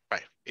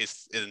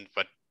isn't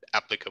what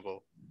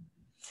applicable.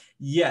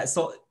 Yeah,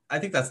 so I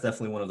think that's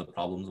definitely one of the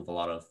problems with a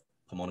lot of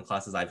Pomona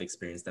classes. I've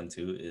experienced them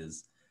too.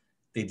 Is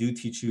they do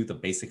teach you the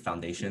basic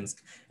foundations.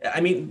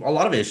 I mean, a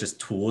lot of it is just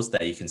tools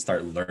that you can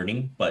start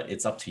learning, but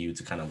it's up to you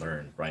to kind of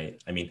learn,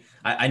 right? I mean,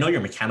 I know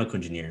you're a mechanical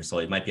engineer, so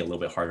it might be a little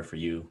bit harder for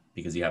you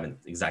because you haven't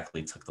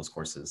exactly took those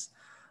courses.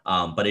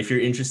 But if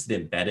you're interested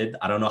in embedded,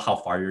 I don't know how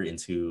far you're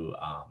into,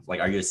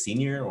 are you a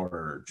senior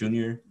or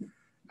junior?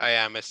 I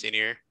am a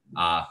senior.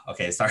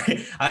 Okay,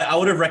 sorry. I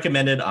would have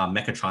recommended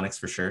mechatronics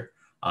for sure.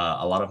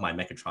 A lot of my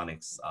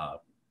mechatronics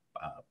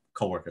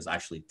coworkers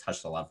actually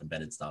touched a lot of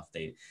embedded stuff.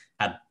 They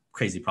had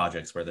crazy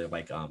projects where they're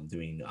like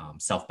doing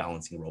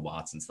self-balancing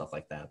robots and stuff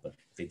like that, but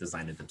they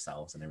designed it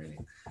themselves and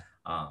everything.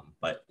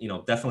 But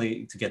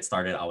definitely to get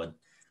started, I would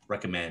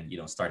recommend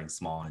starting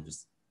small and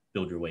just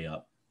build your way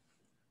up.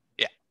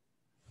 Yeah.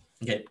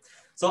 Okay.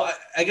 So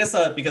I guess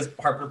because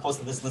Harper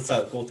posted this, let's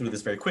go through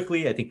this very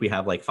quickly. I think we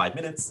have like 5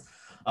 minutes.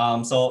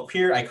 So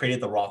here I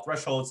created the raw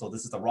threshold. So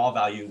this is the raw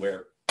value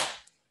where,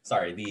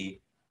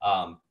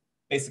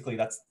 basically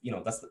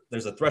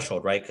there's a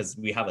threshold, right? Because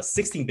we have a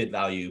 16-bit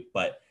value,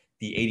 but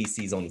the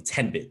ADC is only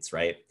 10 bits,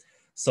 right?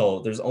 So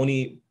there's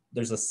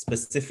a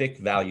specific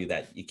value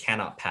that you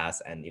cannot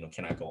pass and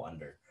cannot go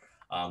under.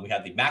 We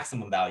have the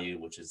maximum value,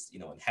 which is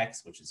in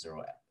hex, which is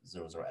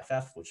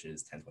 00FF, which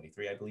is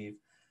 1023, I believe.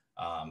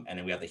 And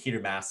then we have the heater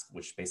mask,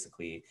 which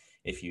basically,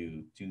 if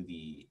you do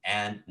the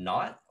and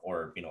not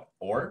or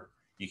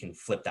you can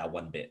flip that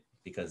 1 bit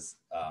because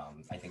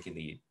I think in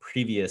the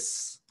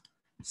previous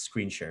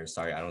screen share,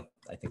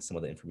 I think some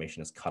of the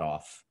information is cut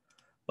off.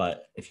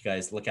 But if you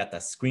guys look at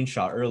that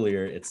screenshot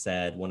earlier, it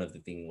said one of the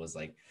things was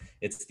like,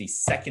 it's the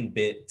second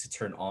bit to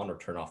turn on or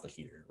turn off the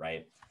heater,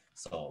 right?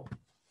 So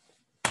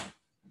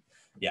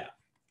yeah.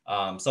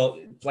 So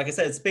like I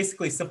said, it's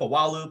basically a simple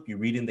while loop. You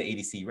read in the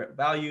ADC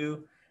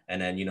value,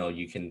 and then,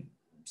 you can,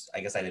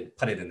 I guess I didn't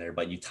put it in there,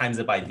 but you times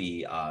it by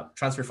the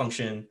transfer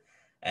function,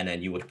 and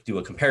then you would do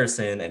a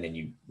comparison, and then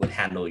you would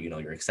handle,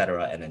 your et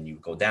cetera, and then you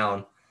go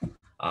down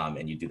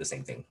and you do the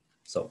same thing.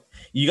 So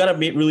you got to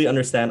really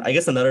understand, I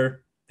guess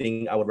another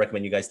thing I would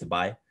recommend you guys to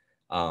buy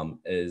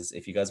is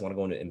if you guys want to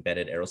go into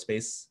embedded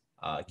aerospace,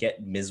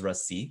 get MISRA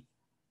C.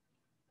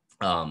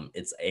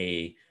 It's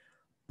a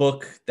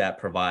book that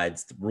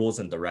provides rules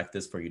and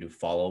directives for you to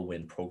follow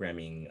when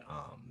programming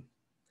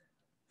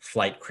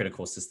flight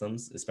critical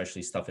systems,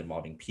 especially stuff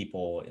involving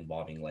people,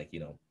 involving like,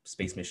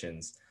 space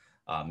missions.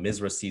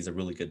 MISRA-C is a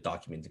really good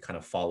document to kind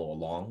of follow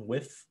along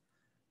with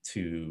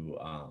to,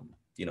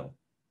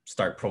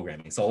 start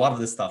programming. So a lot of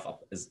this stuff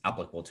is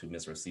applicable to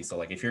MISRA-C. So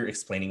like if you're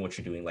explaining what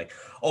you're doing, like,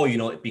 oh,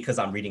 because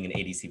I'm reading an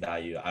ADC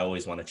value, I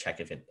always want to check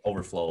if it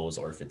overflows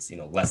or if it's,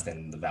 less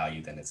than the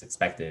value than it's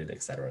expected,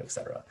 et cetera, et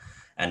cetera.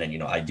 And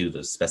then, I do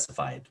the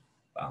specified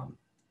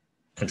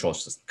control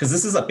system, because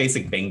this is a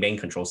basic bang bang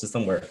control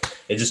system where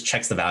it just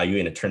checks the value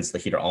and it turns the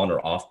heater on or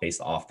off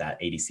based off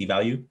that ADC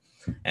value.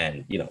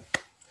 And,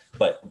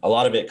 but a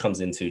lot of it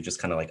comes into just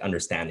kind of like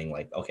understanding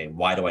like, okay,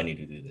 why do I need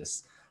to do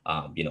this?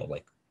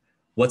 Like,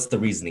 what's the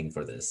reasoning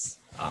for this?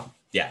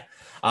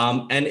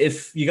 And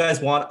if you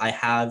guys want, I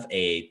have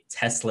a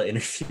Tesla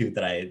interview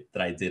that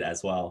I did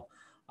as well.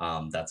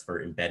 That's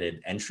for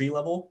embedded entry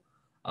level.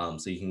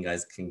 So you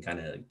guys can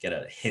kind of get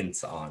a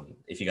hint on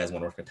if you guys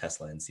want to work with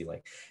Tesla and see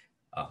like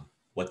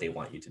what they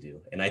want you to do.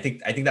 And I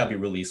think that'd be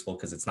really useful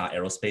because it's not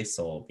aerospace.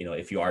 So,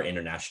 if you are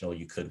international,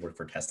 you could work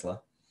for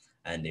Tesla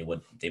and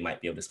they might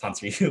be able to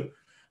sponsor you.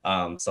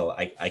 So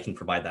I can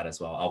provide that as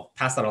well. I'll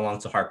pass that along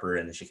to Harper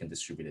and then she can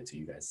distribute it to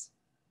you guys.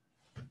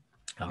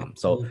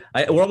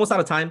 We're almost out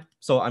of time.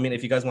 So,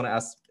 if you guys want to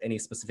ask any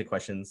specific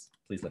questions,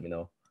 please let me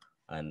know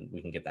and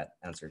we can get that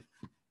answered.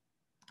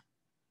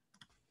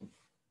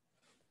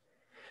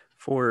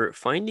 For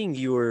finding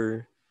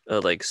your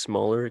like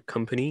smaller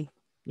company,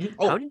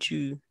 how did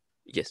you?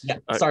 Yes. Yeah.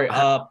 Sorry.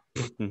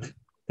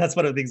 That's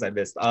one of the things I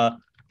missed.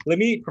 Let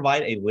me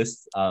provide a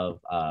list of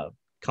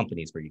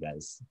companies for you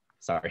guys.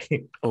 Sorry.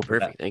 Oh,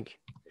 perfect. Thank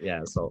you.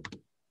 Yeah. So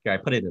here I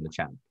put it in the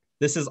chat.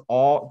 These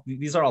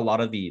are a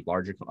lot of the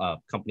larger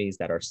companies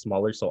that are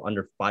smaller, so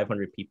under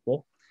 500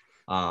 people.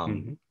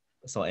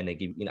 So, and they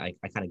give, I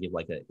kind of give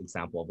like an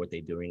example of what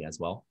they're doing as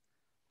well.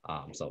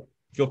 So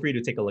feel free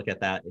to take a look at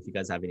that if you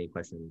guys have any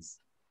questions.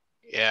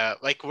 Yeah,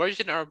 like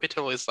Virgin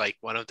Orbital is like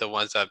one of the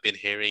ones I've been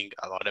hearing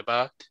a lot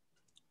about.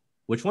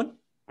 Which one?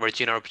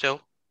 Virgin Orbital.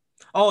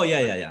 Oh,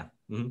 yeah.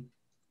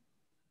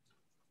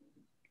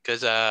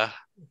 Because I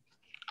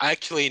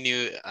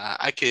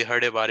actually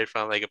heard about it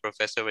from like a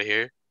professor over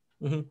here.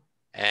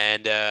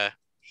 And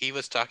he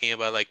was talking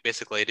about like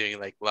basically doing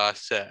like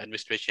last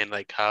administration,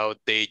 like how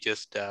they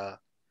just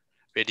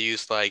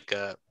reduce like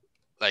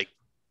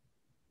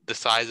the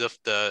size of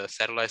the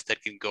satellites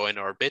that can go in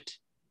orbit.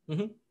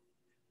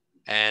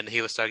 And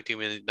he was talking to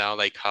me now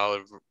like how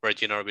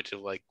Virgin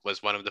Orbital like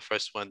was one of the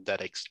first one that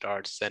like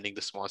starts sending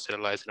the small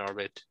satellites in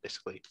orbit,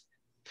 basically.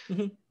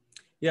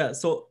 Yeah.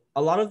 So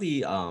a lot of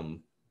these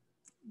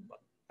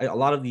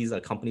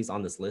companies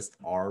on this list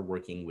are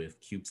working with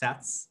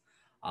CubeSats.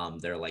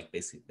 They're like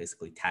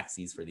basically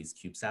taxis for these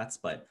CubeSats,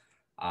 but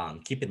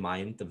keep in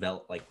mind,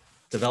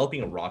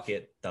 developing a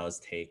rocket does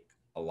take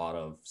a lot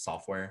of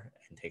software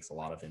and takes a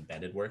lot of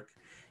embedded work.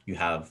 You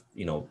have,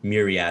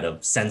 myriad of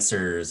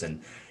sensors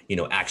and,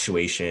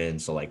 actuation.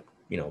 So like,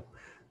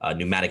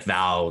 pneumatic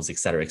valves, et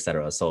cetera, et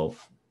cetera. So,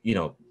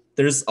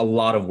 there's a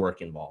lot of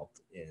work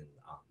involved in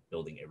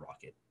building a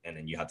rocket. And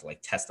then you have to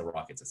like test the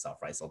rockets itself,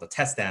 right? So the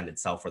test stand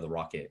itself for the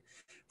rocket,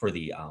 for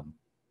the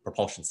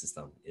propulsion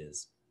system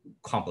is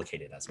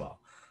complicated as well.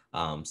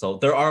 So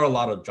there are a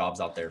lot of jobs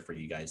out there for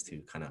you guys to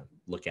kind of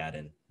look at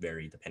and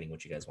vary depending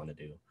what you guys want to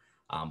do.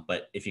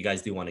 But if you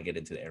guys do want to get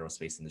into the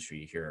aerospace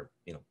industry here,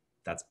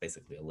 that's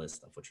basically a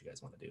list of what you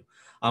guys want to do.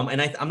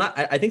 And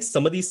I think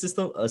some of these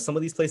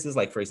places,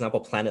 like for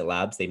example, Planet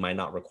Labs, they might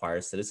not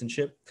require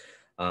citizenship.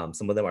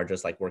 Some of them are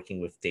just like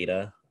working with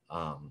data.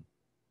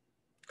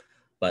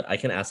 But I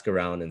can ask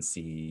around and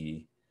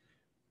see,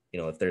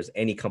 if there's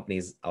any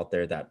companies out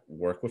there that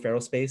work with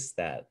aerospace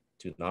that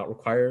do not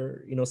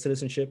require,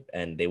 citizenship,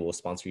 and they will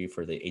sponsor you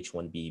for the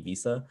H-1B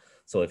visa.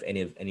 So if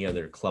any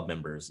other club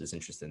members is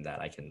interested in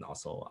that, I can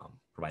also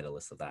provide a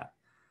list of that.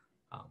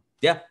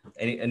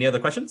 Any other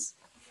questions?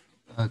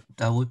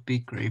 That would be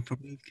great for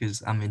me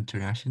because I'm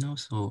international.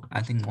 So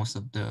I think most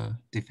of the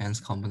defense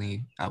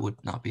company I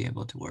would not be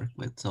able to work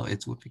with. So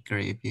it would be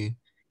great if you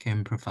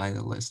can provide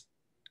a list.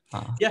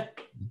 Yeah.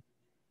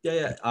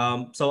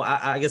 So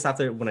I guess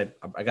after when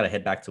I gotta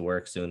head back to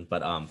work soon,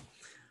 but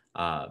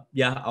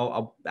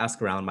I'll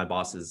ask around. My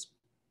boss is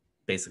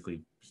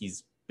basically,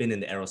 he's been in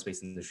the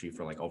aerospace industry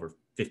for like over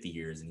 50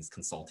 years and he's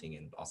consulting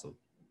and also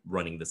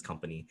running this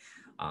company.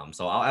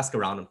 So I'll ask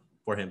around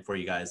for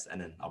you guys, and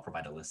then I'll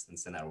provide a list and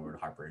send that over to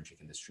Harper and she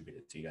can distribute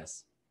it to you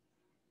guys.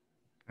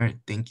 All right,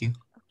 thank you.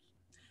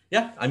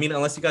 Yeah,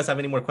 unless you guys have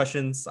any more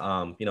questions,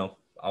 I'm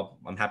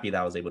happy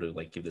that I was able to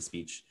like give this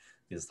speech,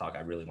 this talk. I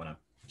really want to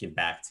give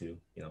back to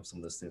some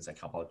of the students at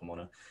Cal Poly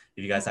Pomona.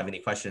 If you guys have any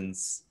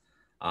questions,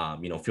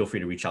 feel free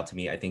to reach out to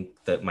me. I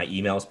think that my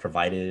email is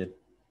provided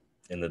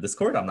in the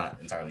Discord. I'm not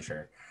entirely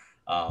sure,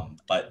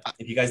 but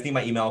if you guys need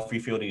my email,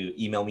 feel free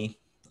to email me.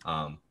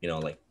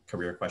 Like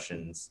career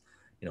questions,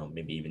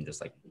 maybe even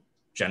just like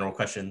general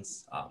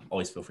questions.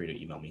 Always feel free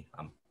to email me.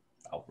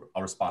 I'll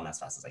respond as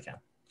fast as I can.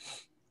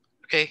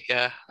 Okay,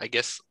 yeah, I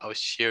guess I'll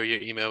share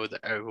your email with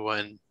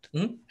everyone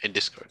in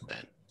Discord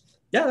then.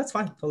 Yeah, that's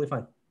fine. Totally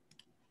fine.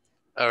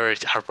 Or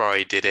Harper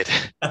already did it.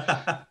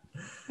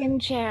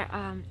 Can share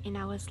in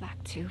our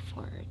Slack too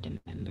for the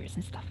members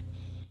and stuff.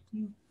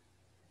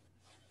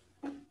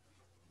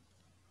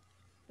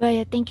 But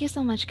yeah, thank you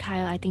so much,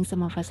 Kyle. I think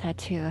some of us had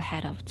to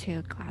head off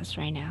to class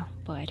right now.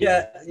 But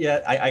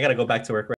yeah, I gotta go back to work.